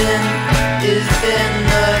something? Is there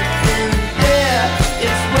nothing there?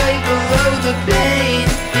 It's way below the pain.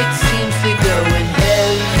 It seems to go in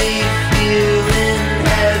heavy. Feeling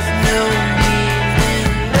has no meaning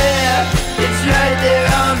there. It's right there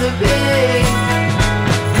on the page.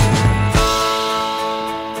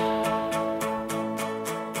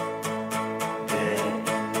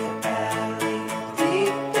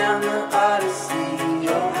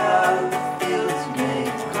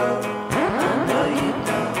 Know you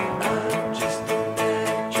know.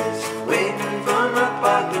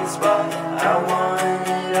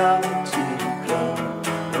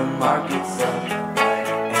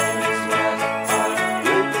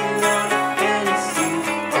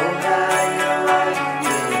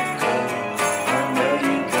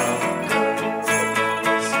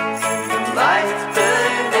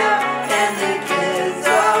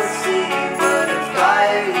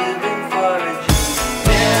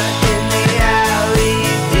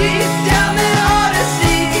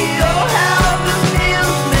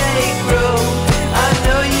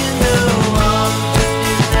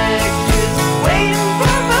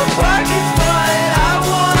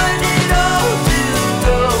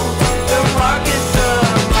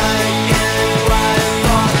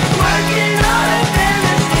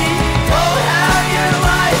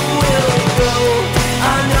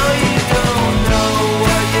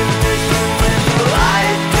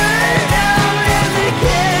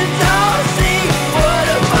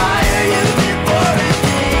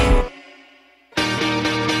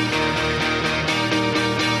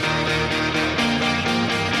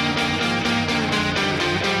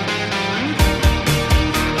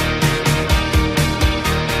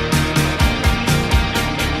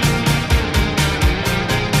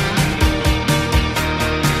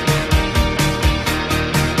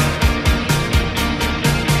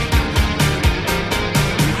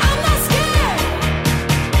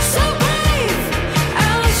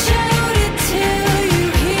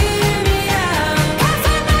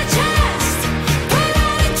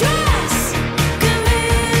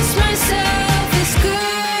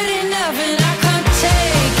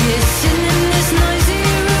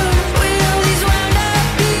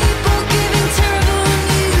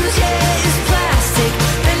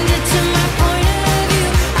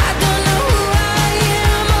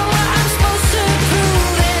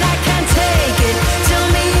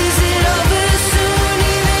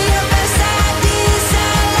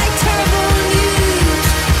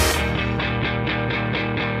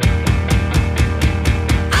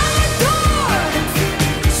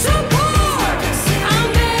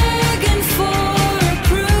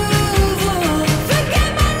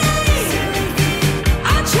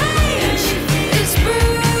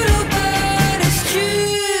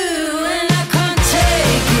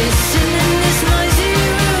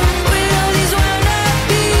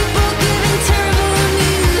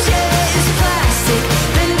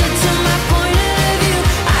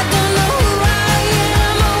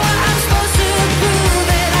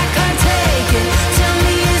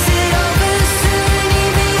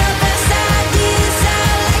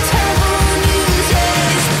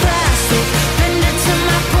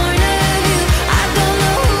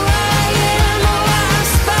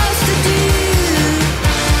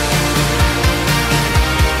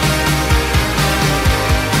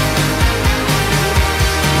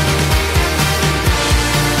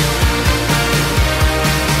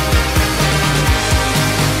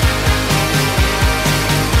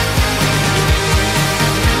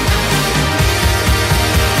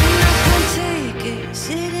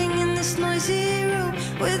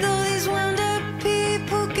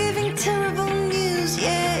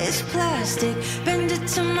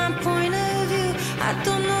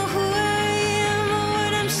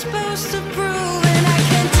 supposed to prove, and I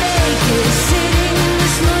can't take it. Sitting in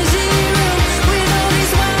this noisy room with all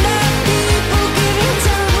these wound up people giving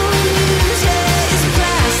terrible news. Yeah, it's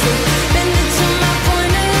plastic, bending to my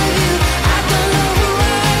point of view. I don't know who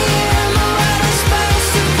I am or what I'm supposed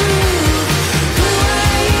to prove. Who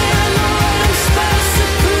I am or what I'm supposed to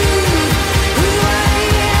prove. Who I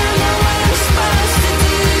am or what I'm supposed to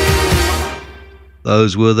do.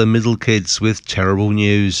 Those were the Middle Kids with Terrible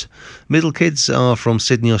News. Middle Kids are from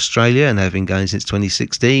Sydney, Australia, and have been going since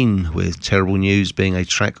 2016, with Terrible News being a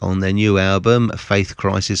track on their new album, Faith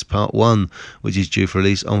Crisis Part 1, which is due for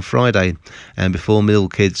release on Friday. And before Middle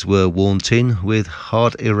Kids were Worn Tin with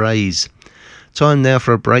Hard Erase. Time now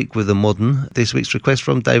for a break with the modern. This week's request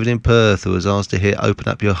from David in Perth, who was asked to hear Open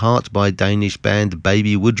Up Your Heart by Danish band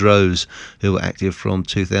Baby Woodrose, who were active from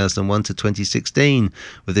 2001 to 2016,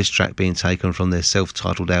 with this track being taken from their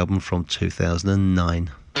self-titled album from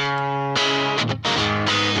 2009.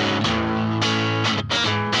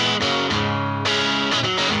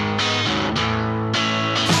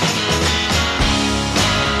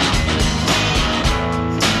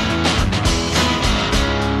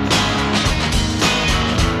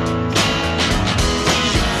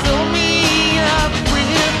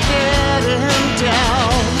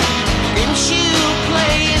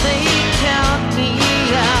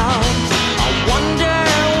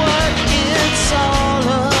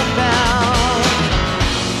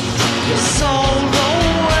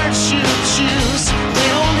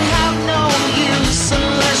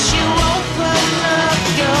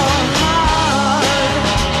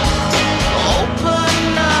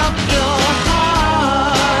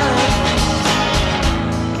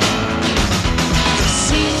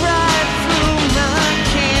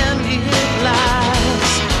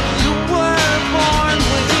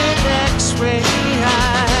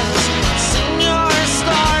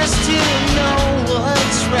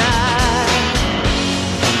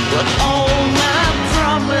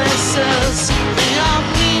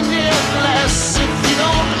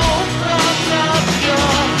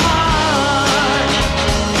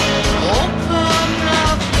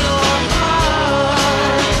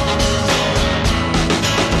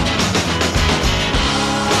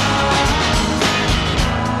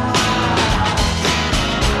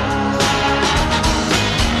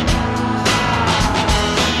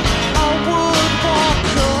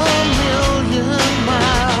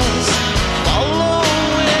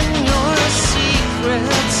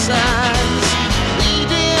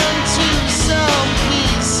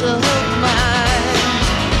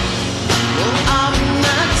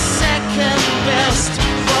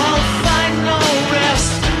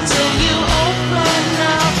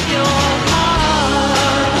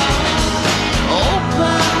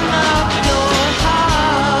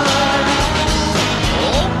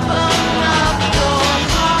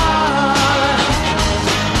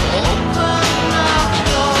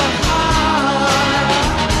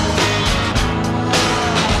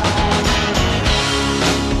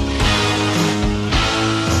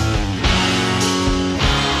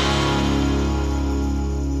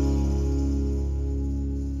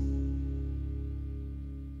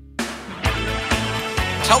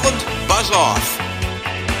 Tell them to buzz off.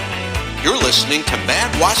 You're listening to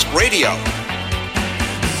Mad Wasp Radio.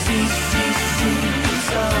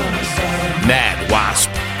 Mad Wasp.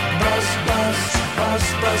 Buzz, buzz,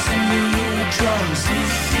 buzz, buzz in the eardrums.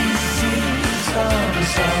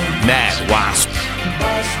 Mad Wasp.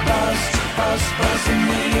 Buzz, buzz, buzz, buzz in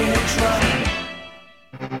the eardrum.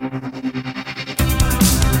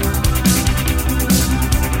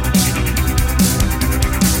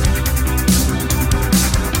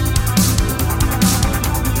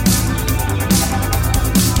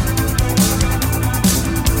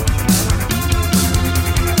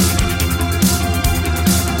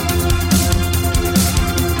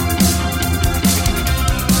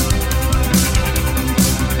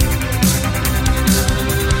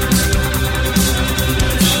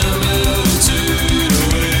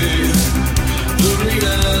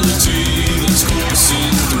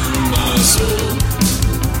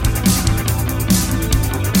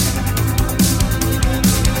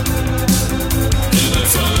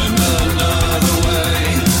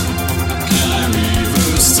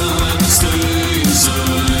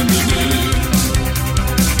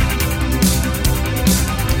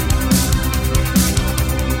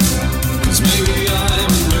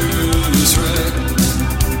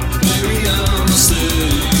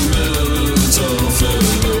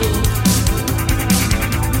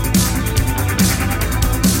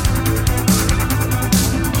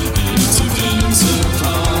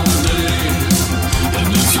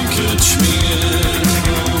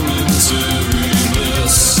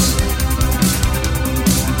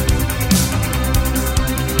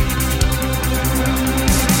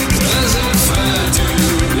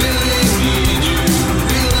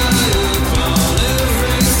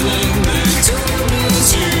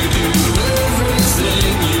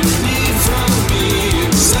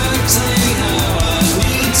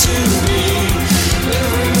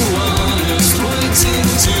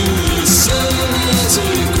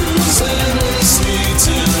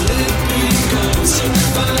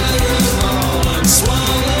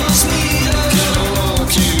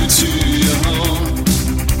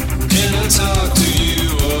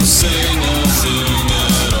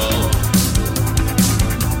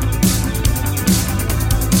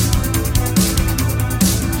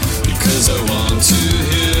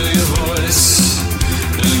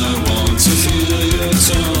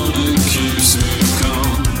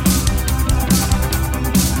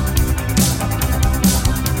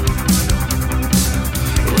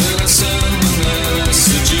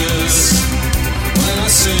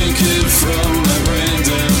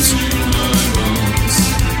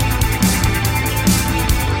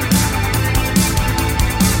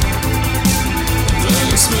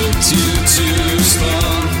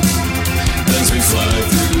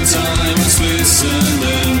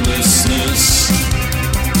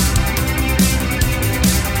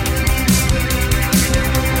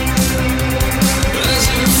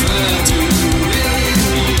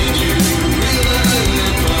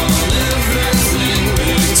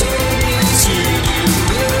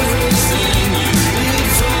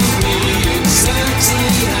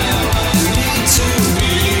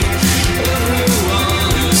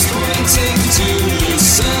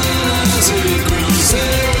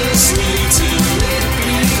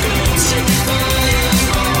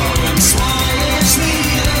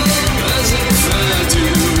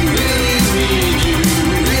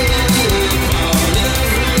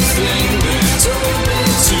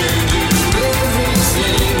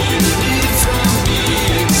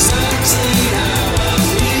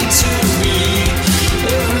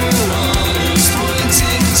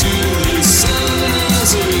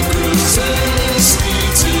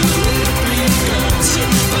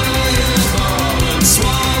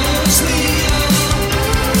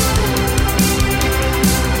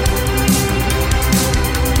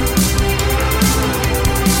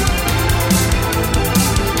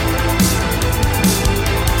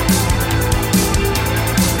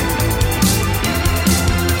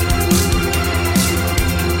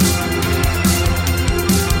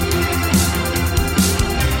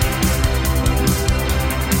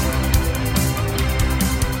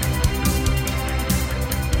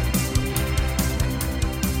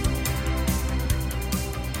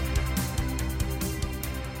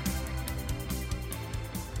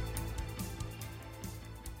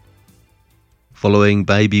 Following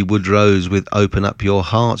Baby Woodrose with Open Up Your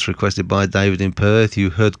Hearts, requested by David in Perth, you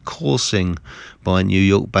heard Coursing by New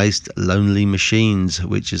York-based Lonely Machines,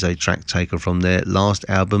 which is a track taker from their last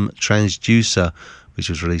album, Transducer, which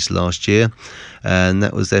was released last year. And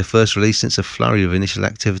that was their first release since a flurry of initial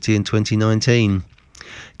activity in 2019.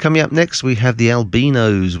 Coming up next, we have the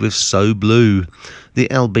Albinos with So Blue. The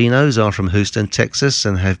Albinos are from Houston, Texas,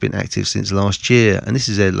 and have been active since last year, and this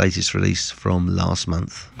is their latest release from last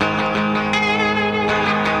month.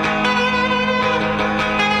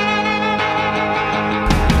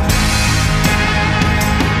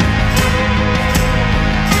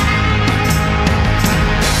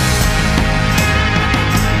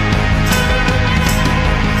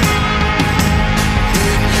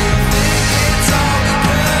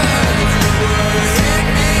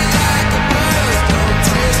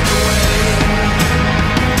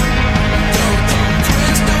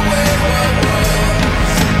 Twist away what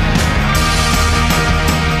was.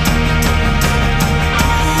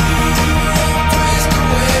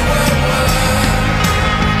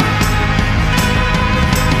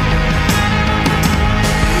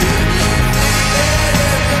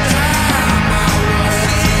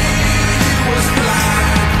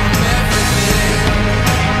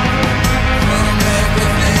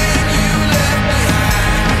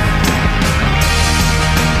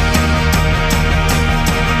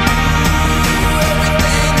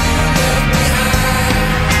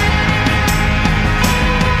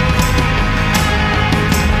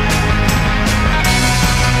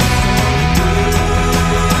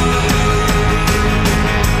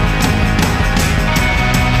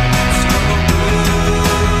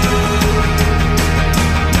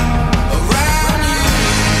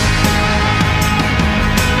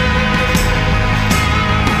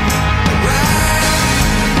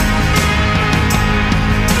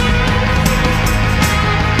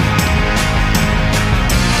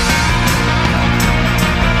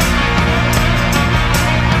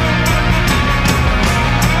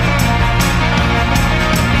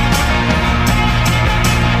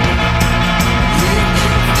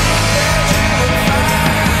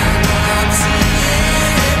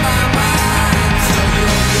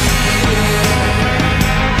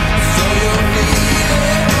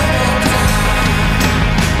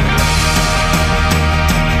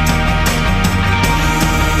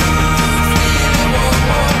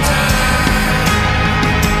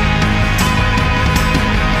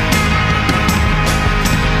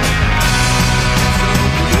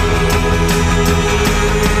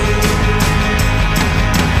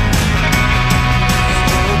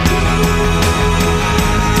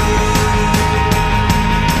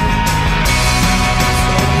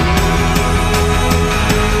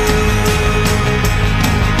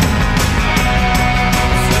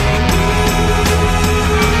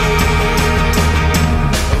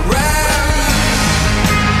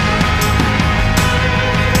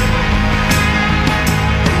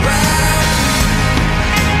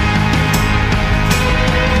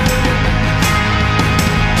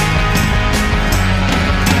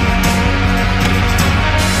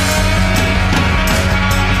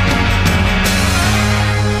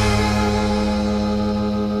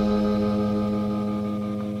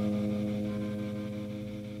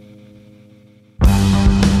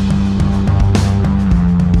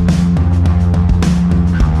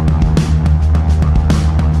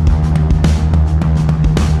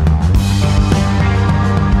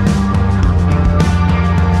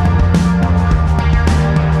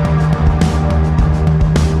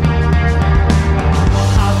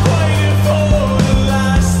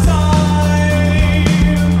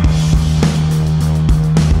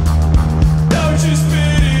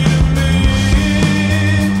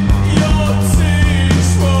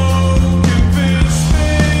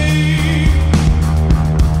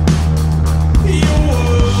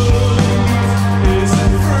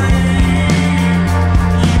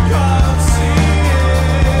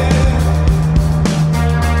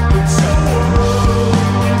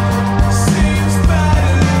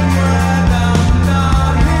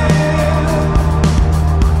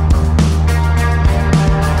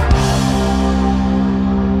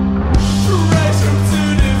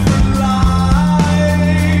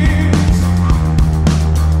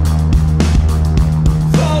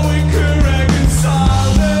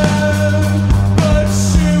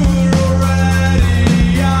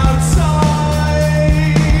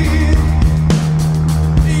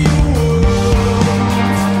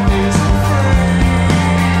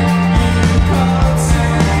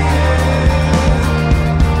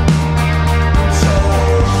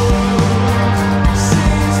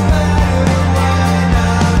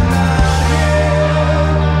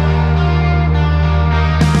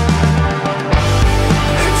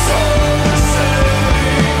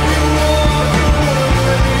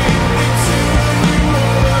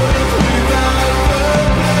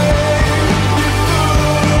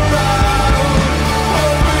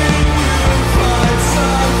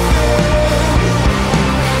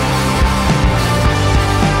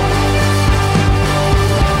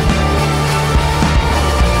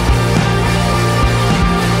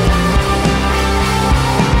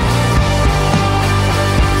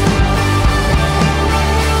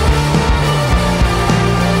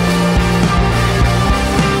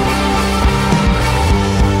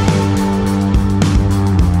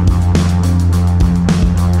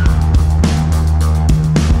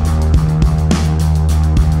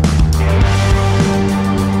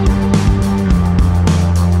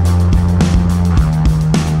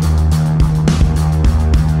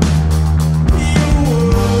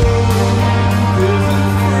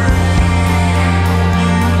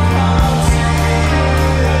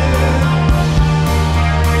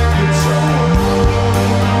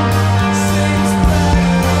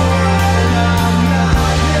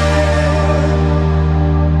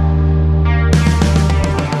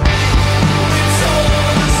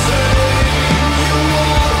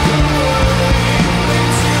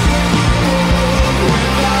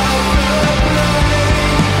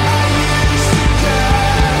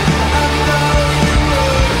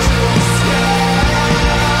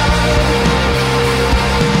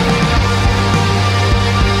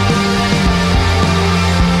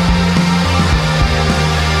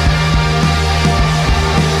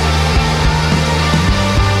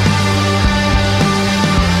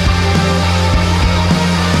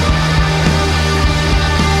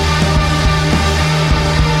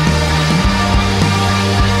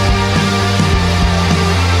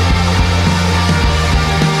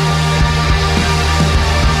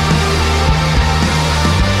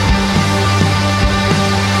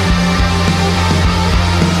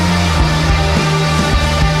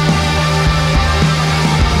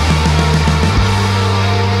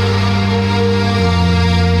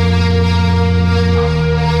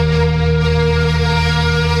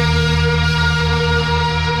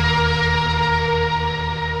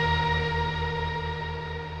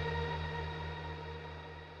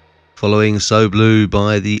 Following So Blue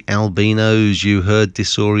by the Albinos, you heard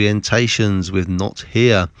Disorientations with Not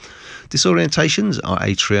Here. Disorientations are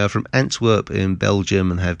a trio from Antwerp in Belgium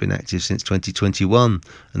and have been active since 2021,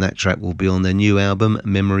 and that track will be on their new album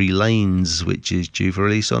Memory Lanes, which is due for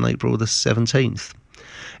release on April the 17th.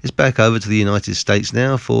 It's back over to the United States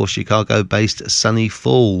now for Chicago-based Sunny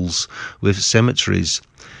Falls with Cemeteries.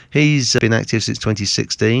 He's been active since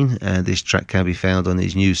 2016, and this track can be found on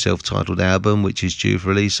his new self-titled album, which is due for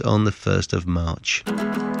release on the 1st of March.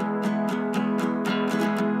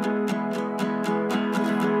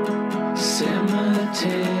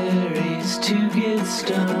 Cemeteries to get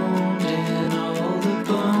stoned in all the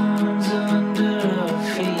bones under our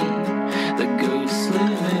feet. The ghosts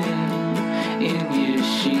living in your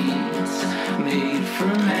sheets, made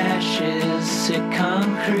from ashes, sick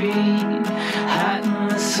concrete. Hot in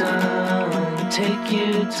the sun, take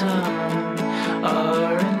your time.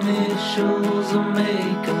 Our initials will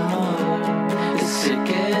make a mark. As sick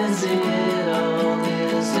as it all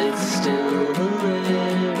is, it's still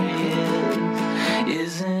hilarious,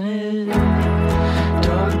 isn't it?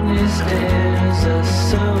 Darkness dares us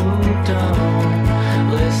so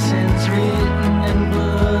dumb. Lessons written in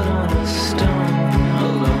blood on a stone.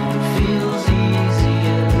 Alone feels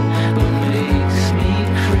easier, but makes me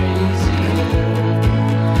crazier.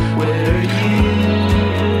 Where are you?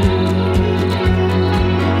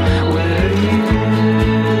 Where are you?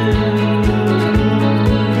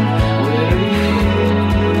 Where are you?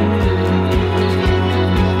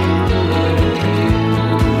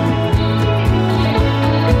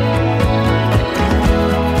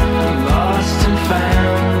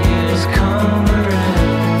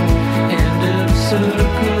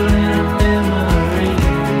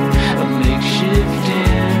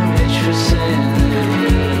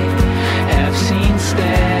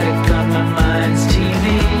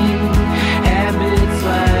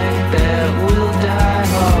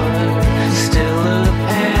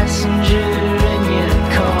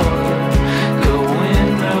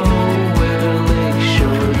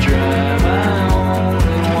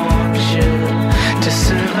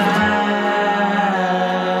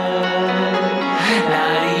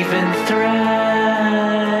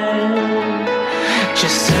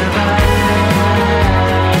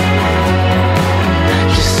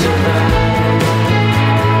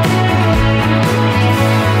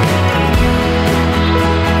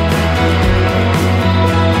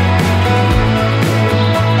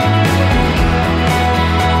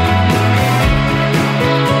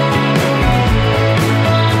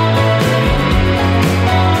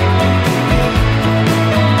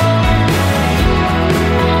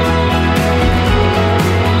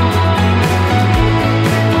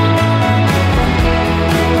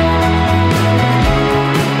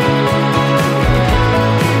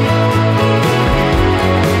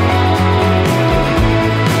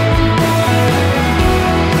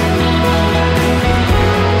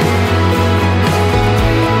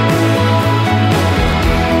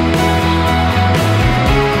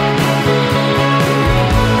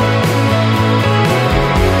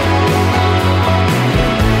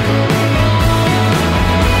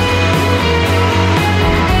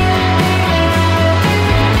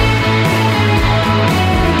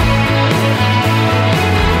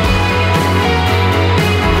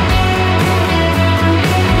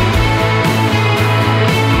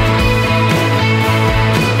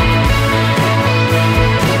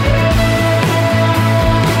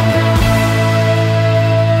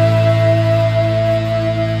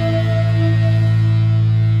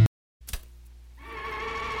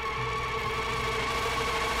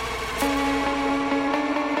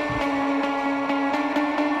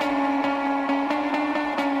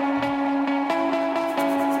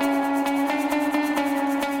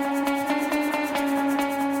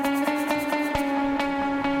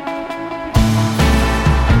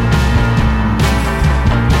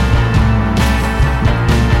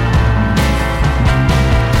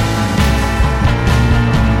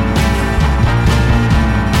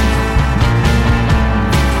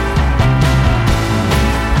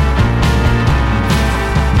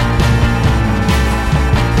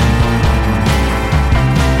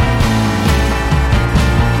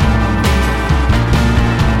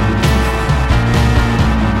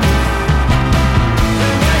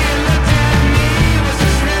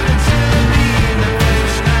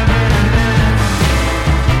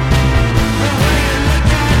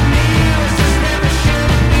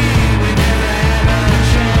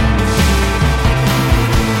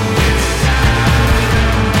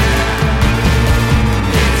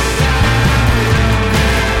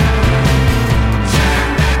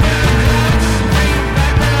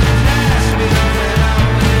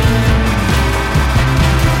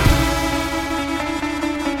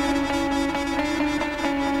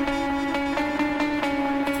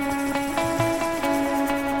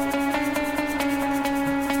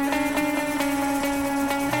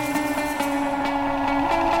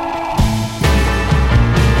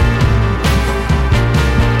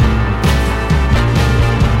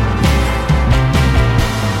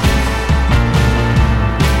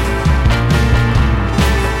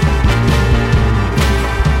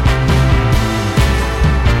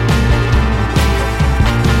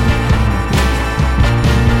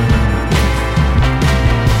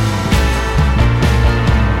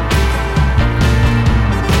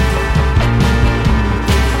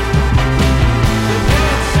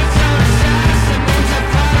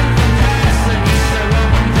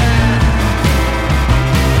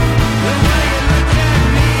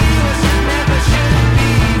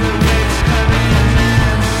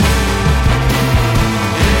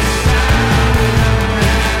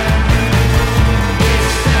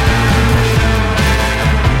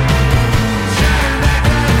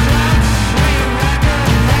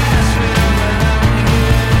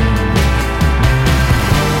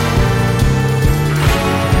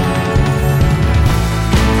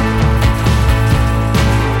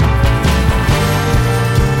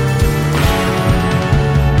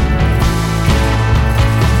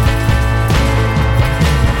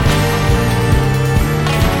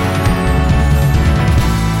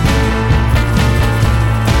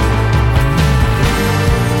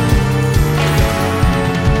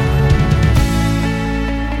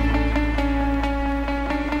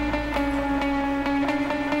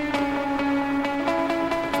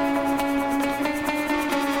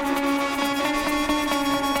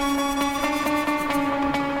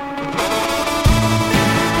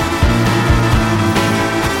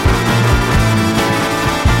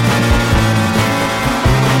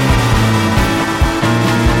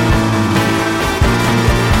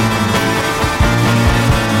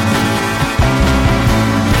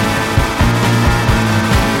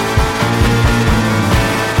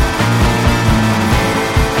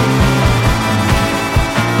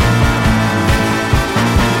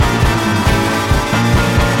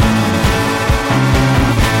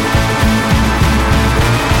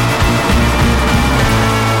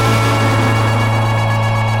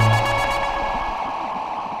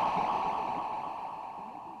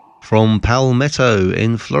 From Palmetto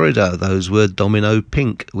in Florida, those were Domino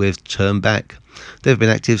Pink with Turn Back. They've been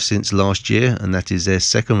active since last year, and that is their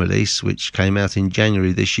second release, which came out in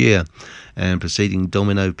January this year. And preceding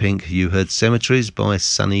Domino Pink, you heard Cemeteries by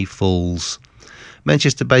Sunny Falls.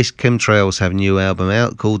 Manchester-based Chemtrails have a new album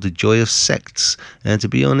out called The Joy of Sects, and to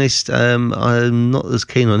be honest, I'm not as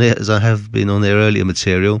keen on it as I have been on their earlier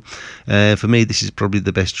material. For me, this is probably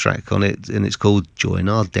the best track on it, and it's called Join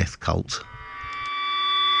Our Death Cult.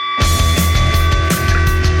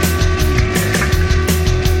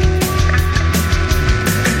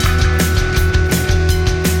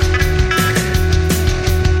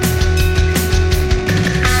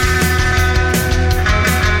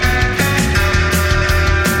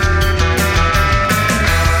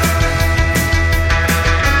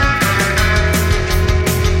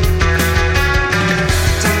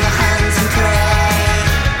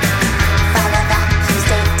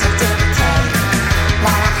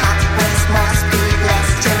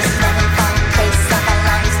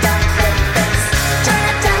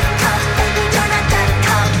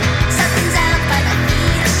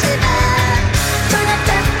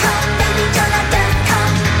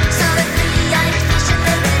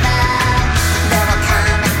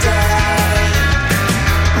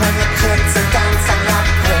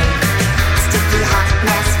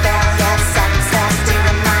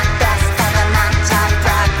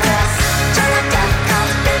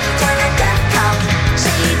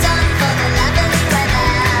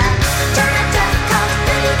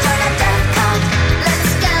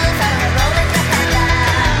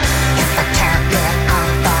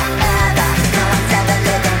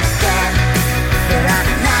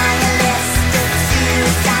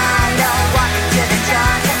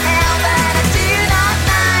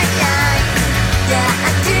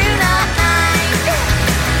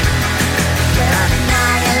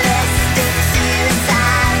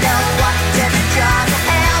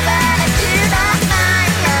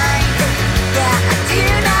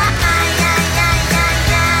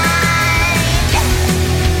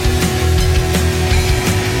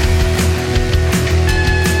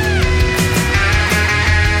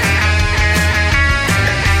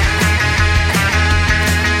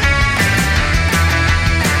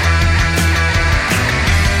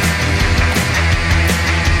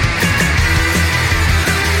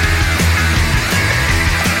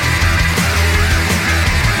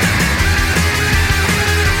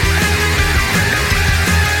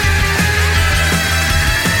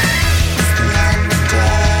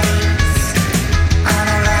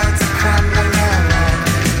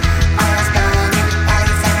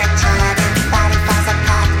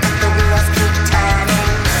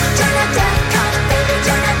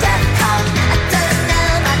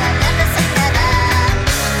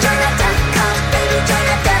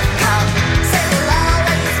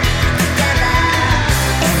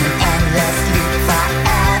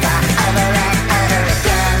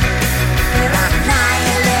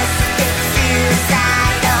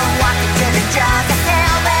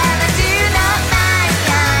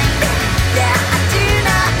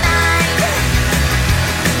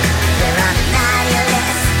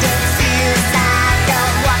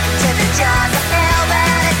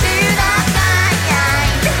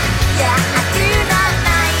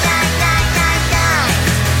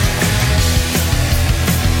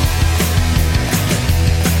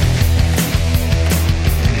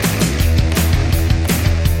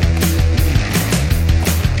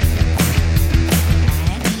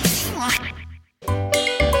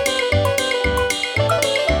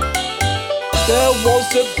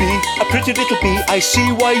 a pretty little bee, I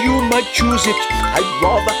see why you might choose it. I'd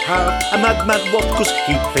rather have a madman wasp, cause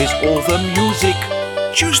he plays all the music.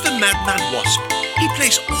 Choose the Madman Wasp. He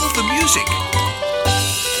plays all the music.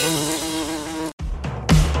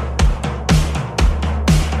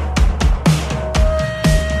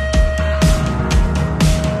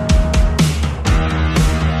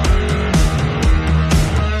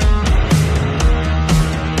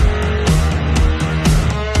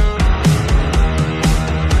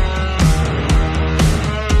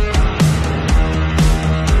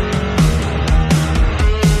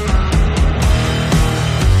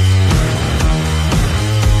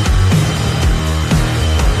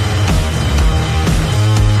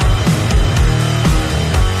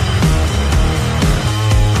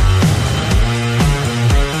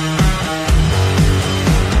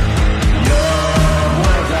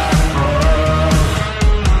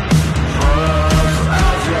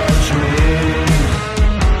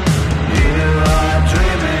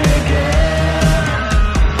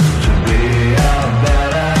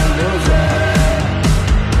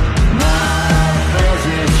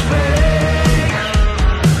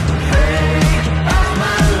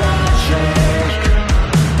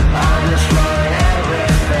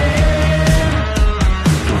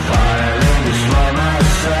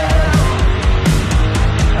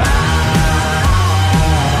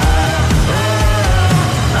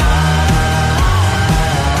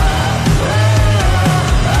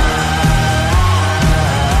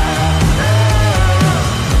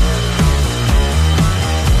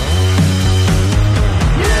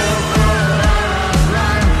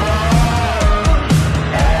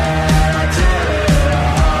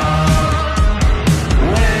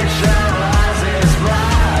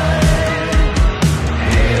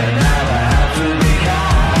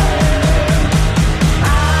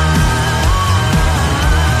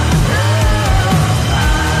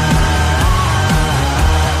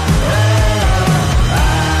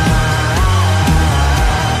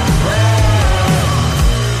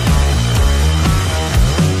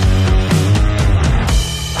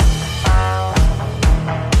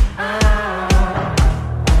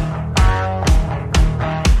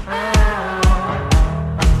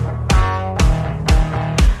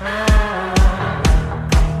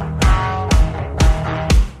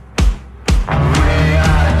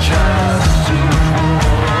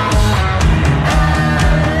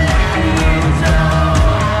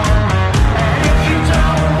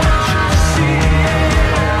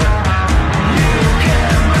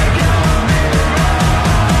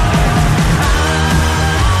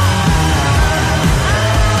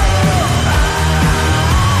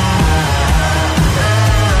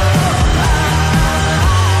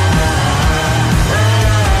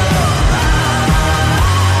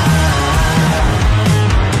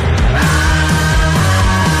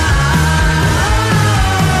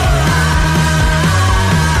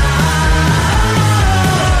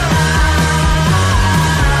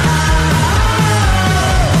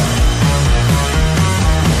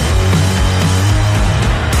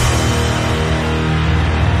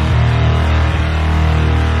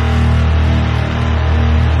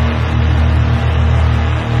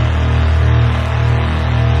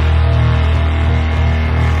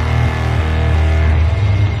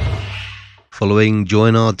 Following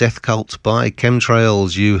Join Our Death Cult by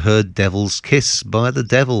Chemtrails, you heard Devil's Kiss by the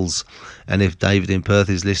Devils. And if David in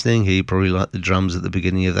Perth is listening, he probably liked the drums at the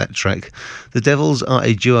beginning of that track. The Devils are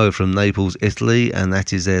a duo from Naples, Italy, and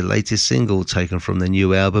that is their latest single taken from their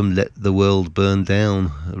new album Let the World Burn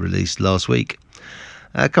Down, released last week.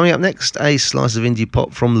 Coming up next, a slice of indie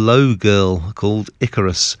pop from Low Girl called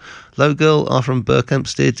Icarus. Low Girl are from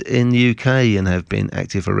Berkhamsted in the UK and have been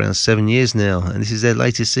active for around 7 years now, and this is their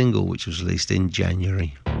latest single, which was released in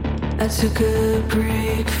January. I took a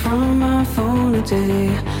break from my phone a day.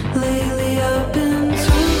 Lately I've been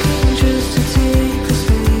talking just to take the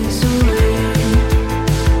space away.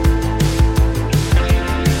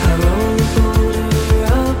 I roll the boulder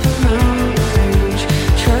up a mountain range,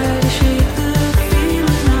 try to shake the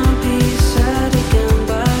feeling I'll be sad again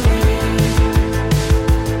by day.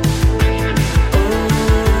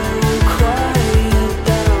 Oh, quiet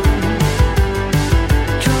down,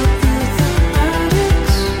 drop the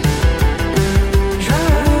thematics and try.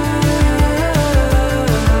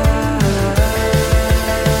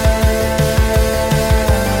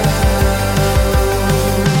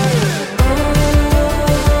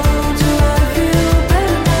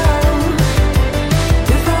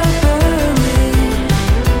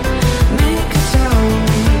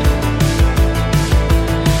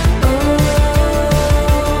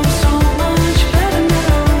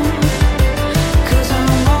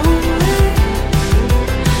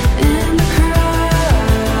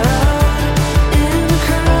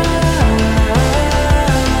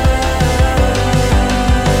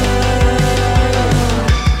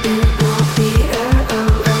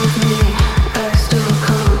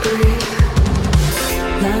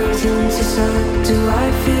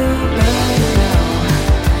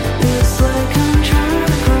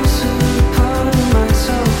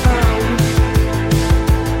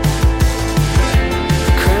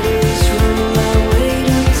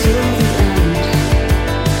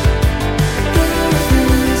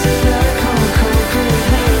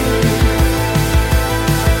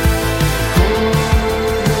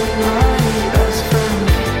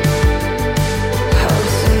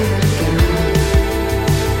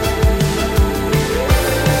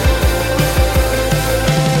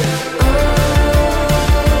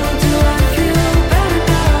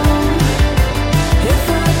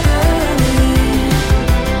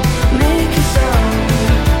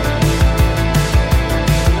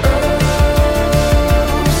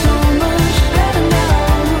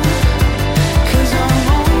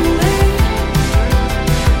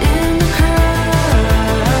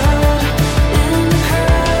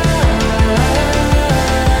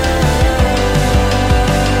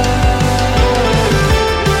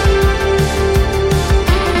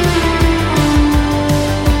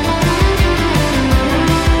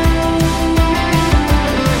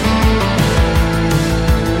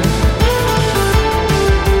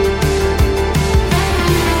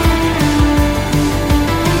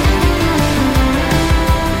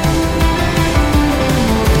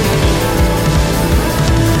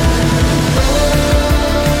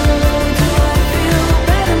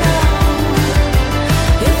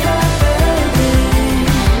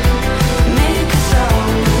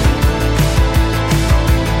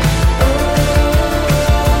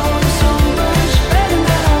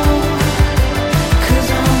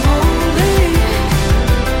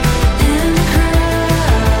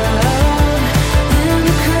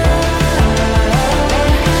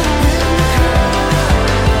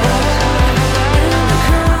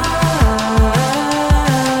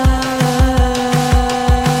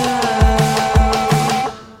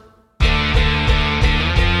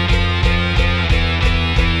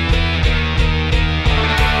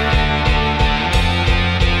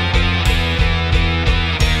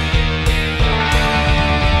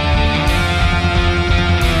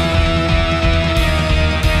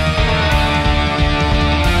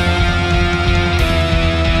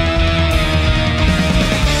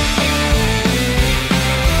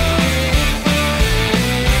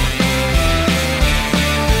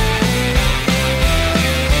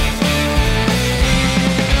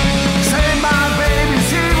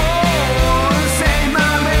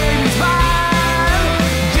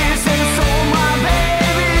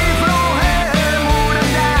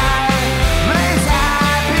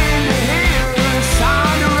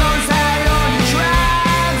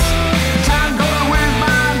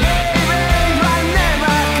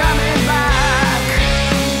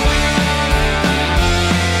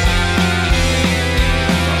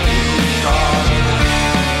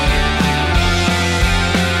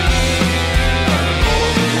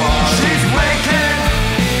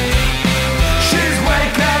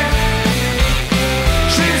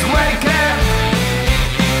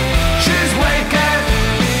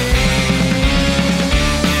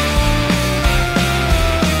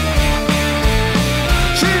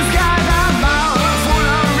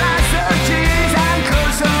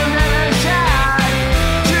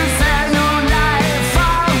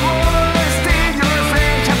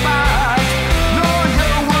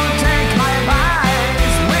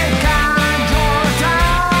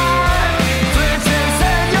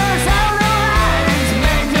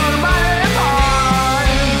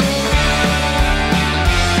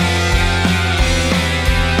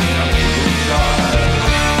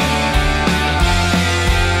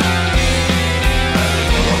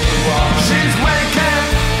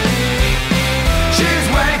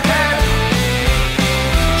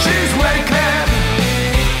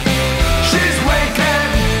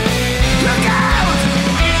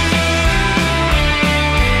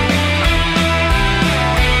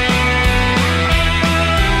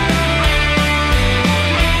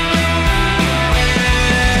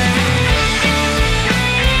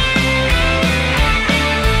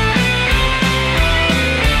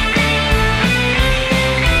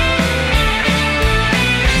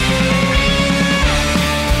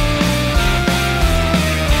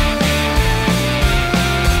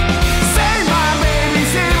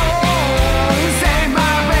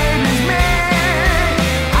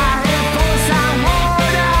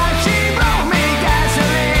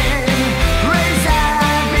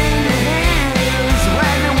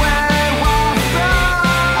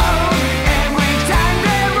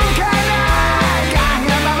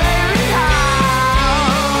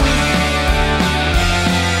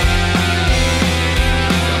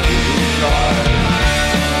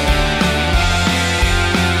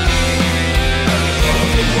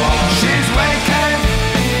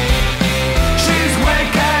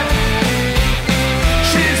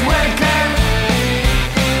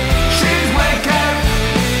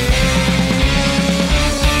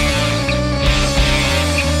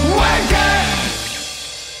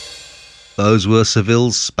 Those were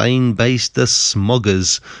Seville's Spain-based The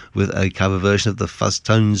Smoggers with a cover version of the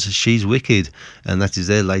Fuzztones' She's Wicked, and that is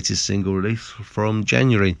their latest single release from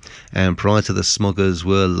January. And prior to The Smoggers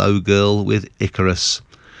were Low Girl with Icarus.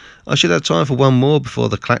 I should have time for one more before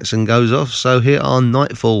the klaxon goes off, so here are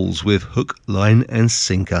Nightfalls with Hook, Line and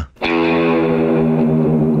Sinker.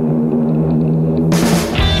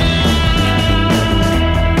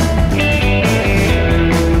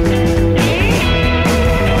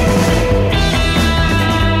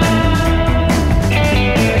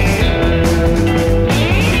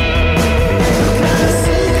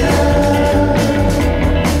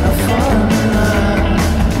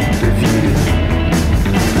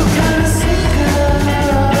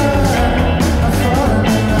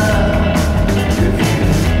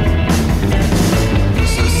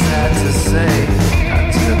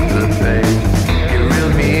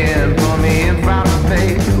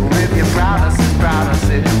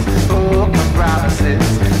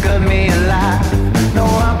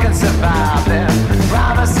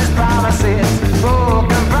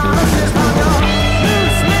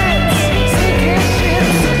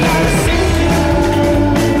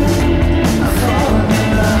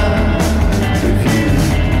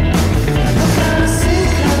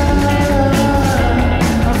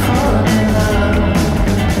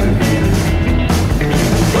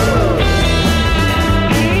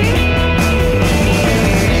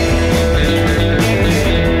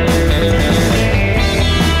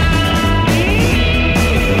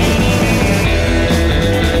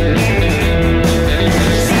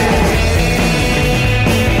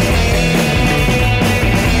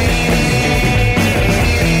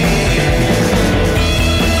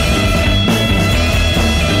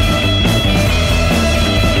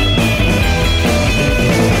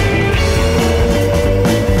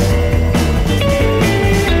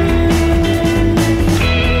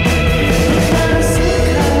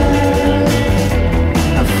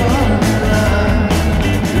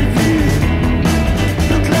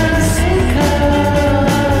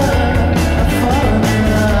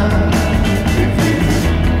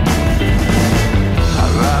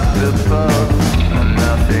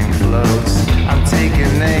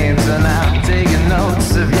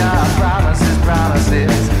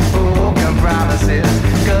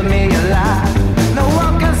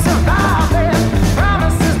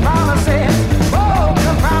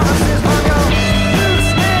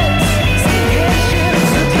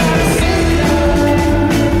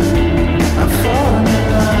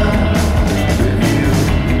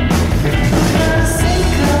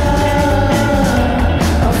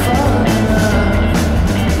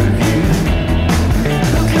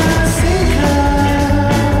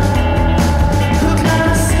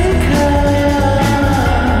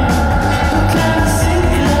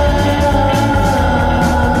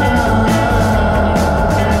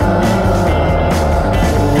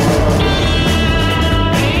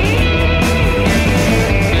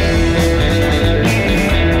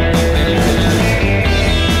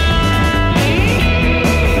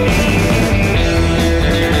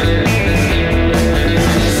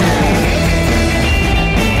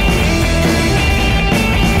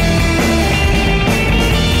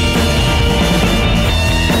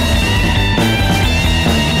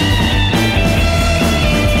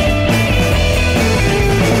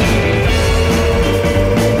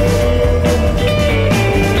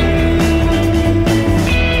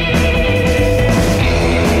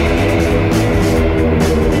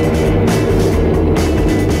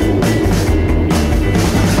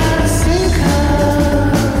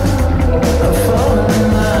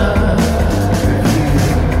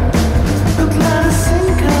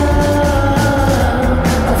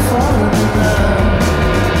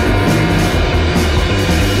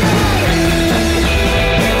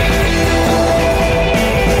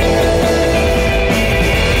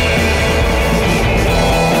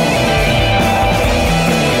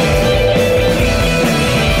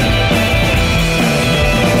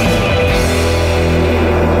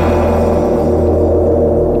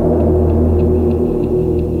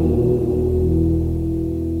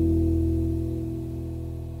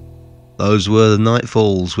 Those were the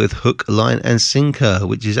Nightfalls with Hook, Line and Sinker,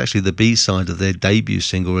 which is actually the B-side of their debut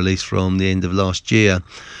single released from the end of last year.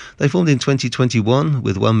 They formed in 2021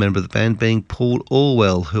 with one member of the band being Paul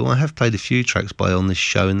Orwell, who I have played a few tracks by on this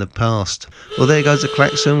show in the past. Well, there goes the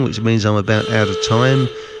klaxon, which means I'm about out of time.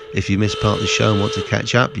 If you missed part of the show and want to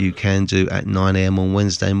catch up, you can do at 9am on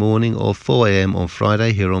Wednesday morning or 4am on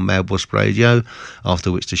Friday here on Mad Wasp Radio,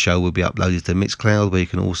 after which the show will be uploaded to Mixcloud, where you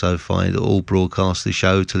can also find all broadcasts of the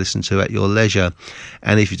show to listen to at your leisure.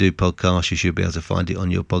 And if you do podcasts, you should be able to find it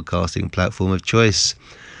on your podcasting platform of choice.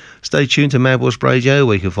 Stay tuned to Mad Wasp Radio,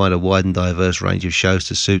 where you can find a wide and diverse range of shows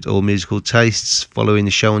to suit all musical tastes. Following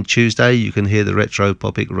the show on Tuesday, you can hear the Retro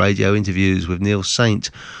Popic radio interviews with Neil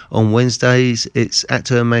Saint. On Wednesdays, it's At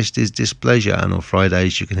Her Majesty's Displeasure, and on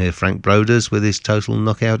Fridays, you can hear Frank Broders with his Total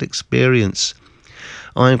Knockout Experience.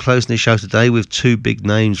 I am closing the show today with two big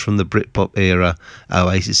names from the Britpop era,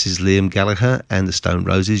 Oasis's Liam Gallagher and the Stone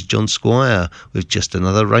Roses' John Squire with Just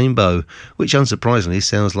Another Rainbow, which unsurprisingly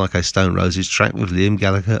sounds like a Stone Roses track with Liam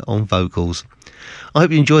Gallagher on vocals. I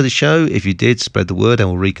hope you enjoyed the show. If you did, spread the word and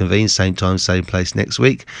we'll reconvene same time, same place next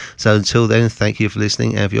week. So until then, thank you for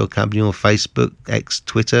listening and for your company on Facebook, X,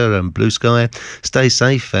 Twitter and Blue Sky. Stay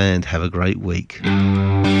safe and have a great week.